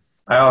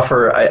I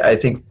offer, I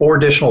think, 4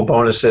 additional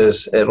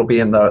bonuses. It'll be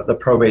in the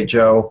Probate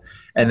Joe,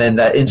 and then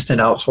that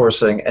instant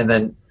outsourcing. And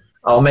then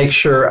I'll make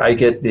sure I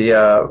get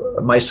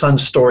my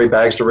son's story,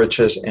 Bags to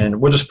Riches, and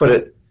we'll just put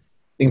it,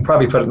 you can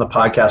probably put it in the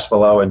podcast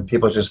below, and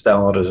people just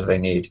download it as they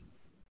need.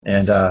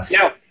 And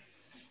yeah,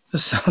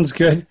 this sounds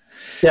good.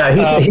 Yeah,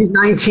 he's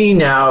 19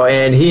 now,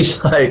 and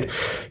he's like,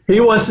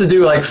 he wants to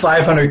do like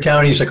 500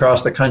 counties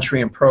across the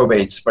country in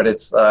probates, but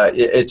it's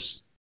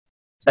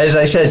as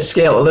I said,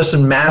 scale.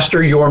 Listen,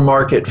 master your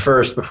market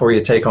first before you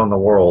take on the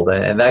world,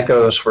 and that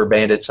goes for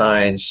bandit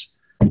signs,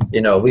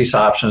 lease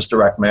options,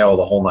 direct mail,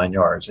 the whole 9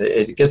 yards.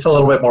 It gets a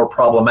little bit more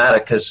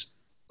problematic because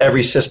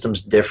every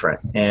system's different,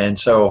 and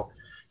so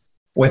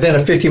within a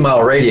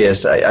 50-mile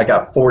radius, I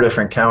got 4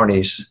 different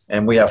counties,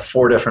 and we have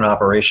 4 different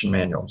operation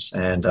manuals,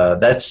 and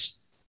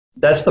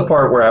that's the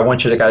part where I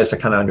want you guys to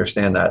kind of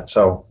understand that.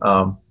 So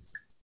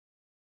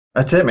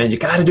that's it, man. You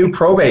got to do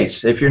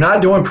probates. If you're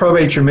not doing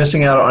probates, you're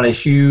missing out on a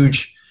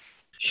huge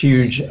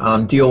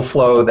deal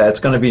flow that's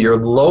going to be your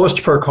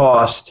lowest per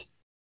cost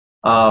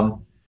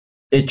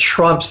it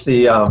trumps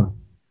the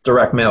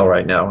direct mail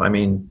right now. I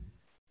mean,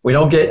 we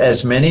don't get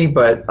as many,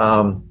 but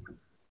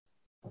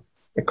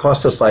it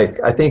costs us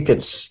I think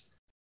it's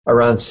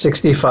around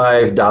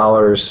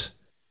 $65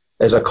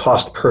 as a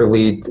cost per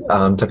lead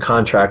to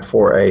contract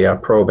for a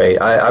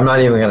probate. I'm not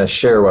even going to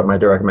share what my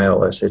direct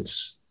mail is.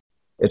 It's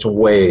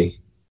way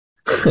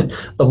the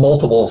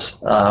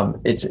multiples.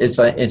 It's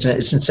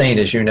insane,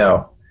 as you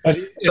know. But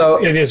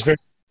it is.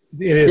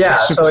 Yeah.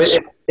 So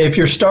if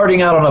you're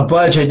starting out on a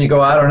budget and you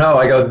go, I don't know,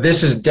 I go,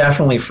 this is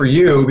definitely for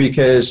you,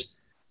 because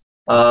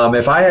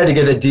if I had to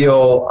get a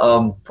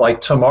deal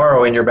like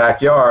tomorrow in your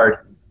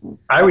backyard,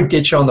 I would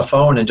get you on the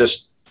phone and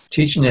just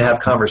teaching you to have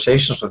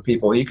conversations with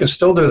people. You can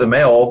still do the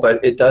mail,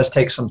 but it does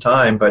take some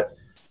time. But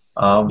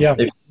if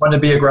you want to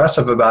be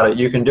aggressive about it,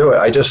 you can do it.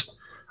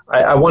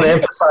 I want to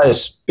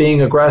emphasize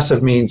being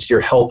aggressive means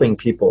you're helping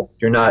people.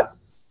 You're not,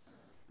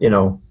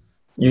 you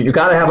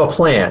got to have a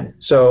plan.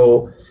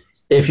 So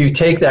if you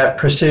take that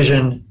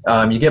precision,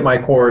 you get my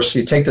course,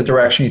 you take the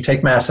direction, you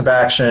take massive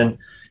action,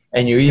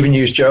 and you even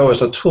use Joe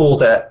as a tool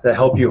to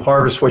help you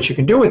harvest what you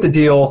can do with the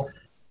deal,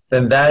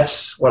 then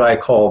that's what I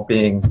call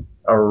being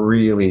a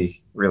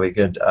really, really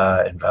good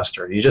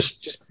investor. You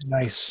just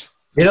nice.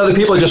 The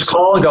people just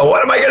call and go,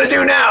 what am I going to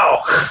do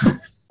now?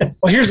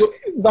 Well,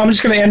 I'm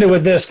just going to end it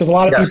with this, because a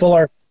lot of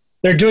people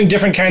they're doing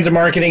different kinds of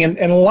marketing, and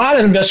a lot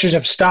of investors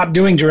have stopped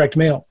doing direct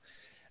mail.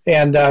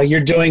 And you're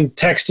doing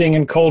texting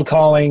and cold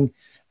calling,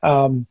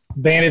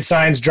 bandit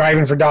signs,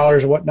 driving for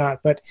dollars or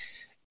whatnot. But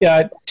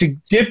to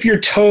dip your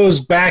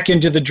toes back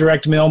into the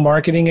direct mail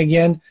marketing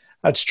again,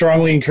 I'd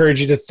strongly encourage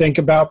you to think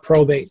about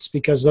probates,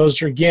 because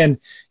those are, again,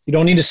 you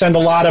don't need to send a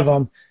lot of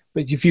them,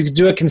 but if you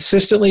do it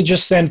consistently,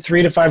 just send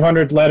 300 to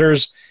 500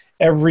 letters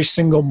every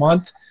single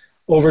month.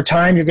 Over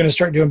time, you're going to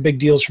start doing big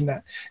deals from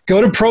that. Go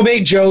to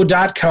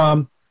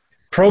probatejoe.com,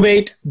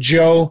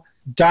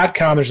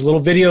 probatejoe.com. There's a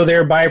little video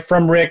there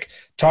from Rick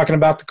talking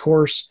about the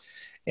course,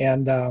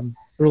 and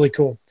really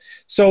cool.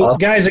 So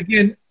guys,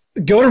 again,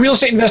 go to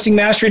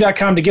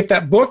realestateinvestingmastery.com to get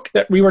that book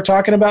that we were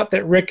talking about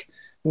that Rick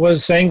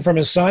was saying from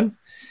his son.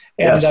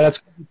 And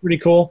that's pretty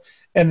cool.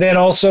 And then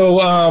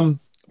also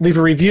leave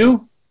a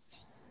review.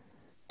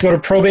 Go to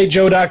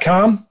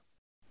probatejoe.com.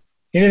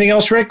 Anything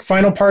else, Rick?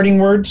 Final parting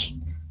words?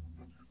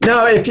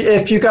 No,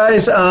 if you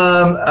guys,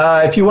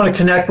 if you want to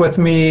connect with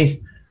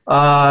me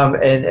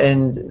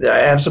and I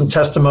have some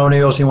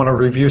testimonials, you want to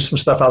review some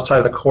stuff outside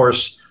of the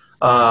course,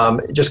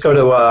 just go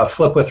to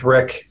Flip with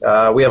Rick.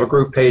 We have a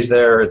group page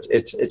there.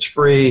 It's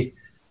free.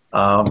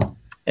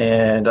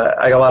 And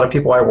I got a lot of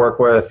people I work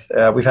with.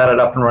 We've had it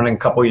up and running a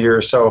couple of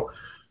years. So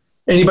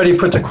anybody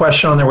puts a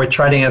question on there, we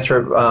try to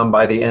answer it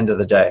by the end of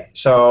the day.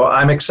 So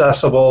I'm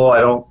accessible.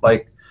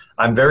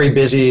 I'm very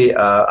busy.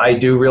 I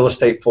do real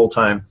estate full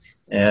time.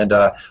 And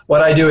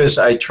what I do is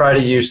I try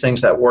to use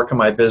things that work in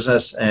my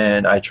business,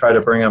 and I try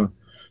to bring them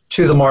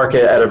to the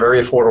market at a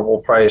very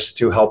affordable price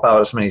to help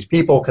out as many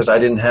people, because I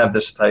didn't have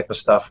this type of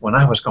stuff when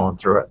I was going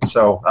through it.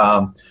 So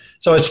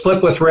so it's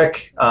Flip with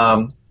Rick.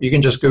 You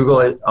can just Google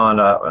it on,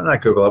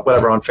 not Google it,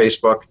 whatever, on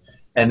Facebook.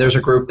 And there's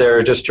a group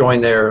there. Just join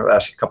there,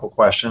 ask a couple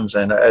questions.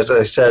 And as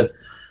I said,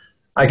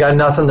 I got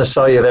nothing to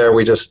sell you there.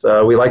 We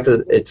like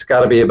to, it's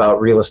got to be about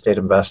real estate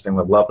investing.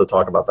 We'd love to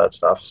talk about that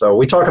stuff. So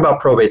we talk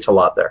about probates a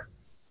lot there.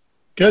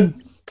 Good.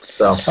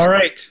 So, all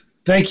right.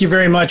 Thank you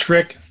very much,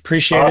 Rick.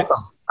 Appreciate it.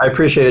 I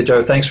appreciate it,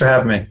 Joe. Thanks for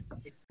having me.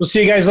 We'll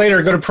see you guys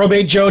later. Go to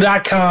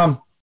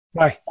probatejoe.com.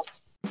 Bye.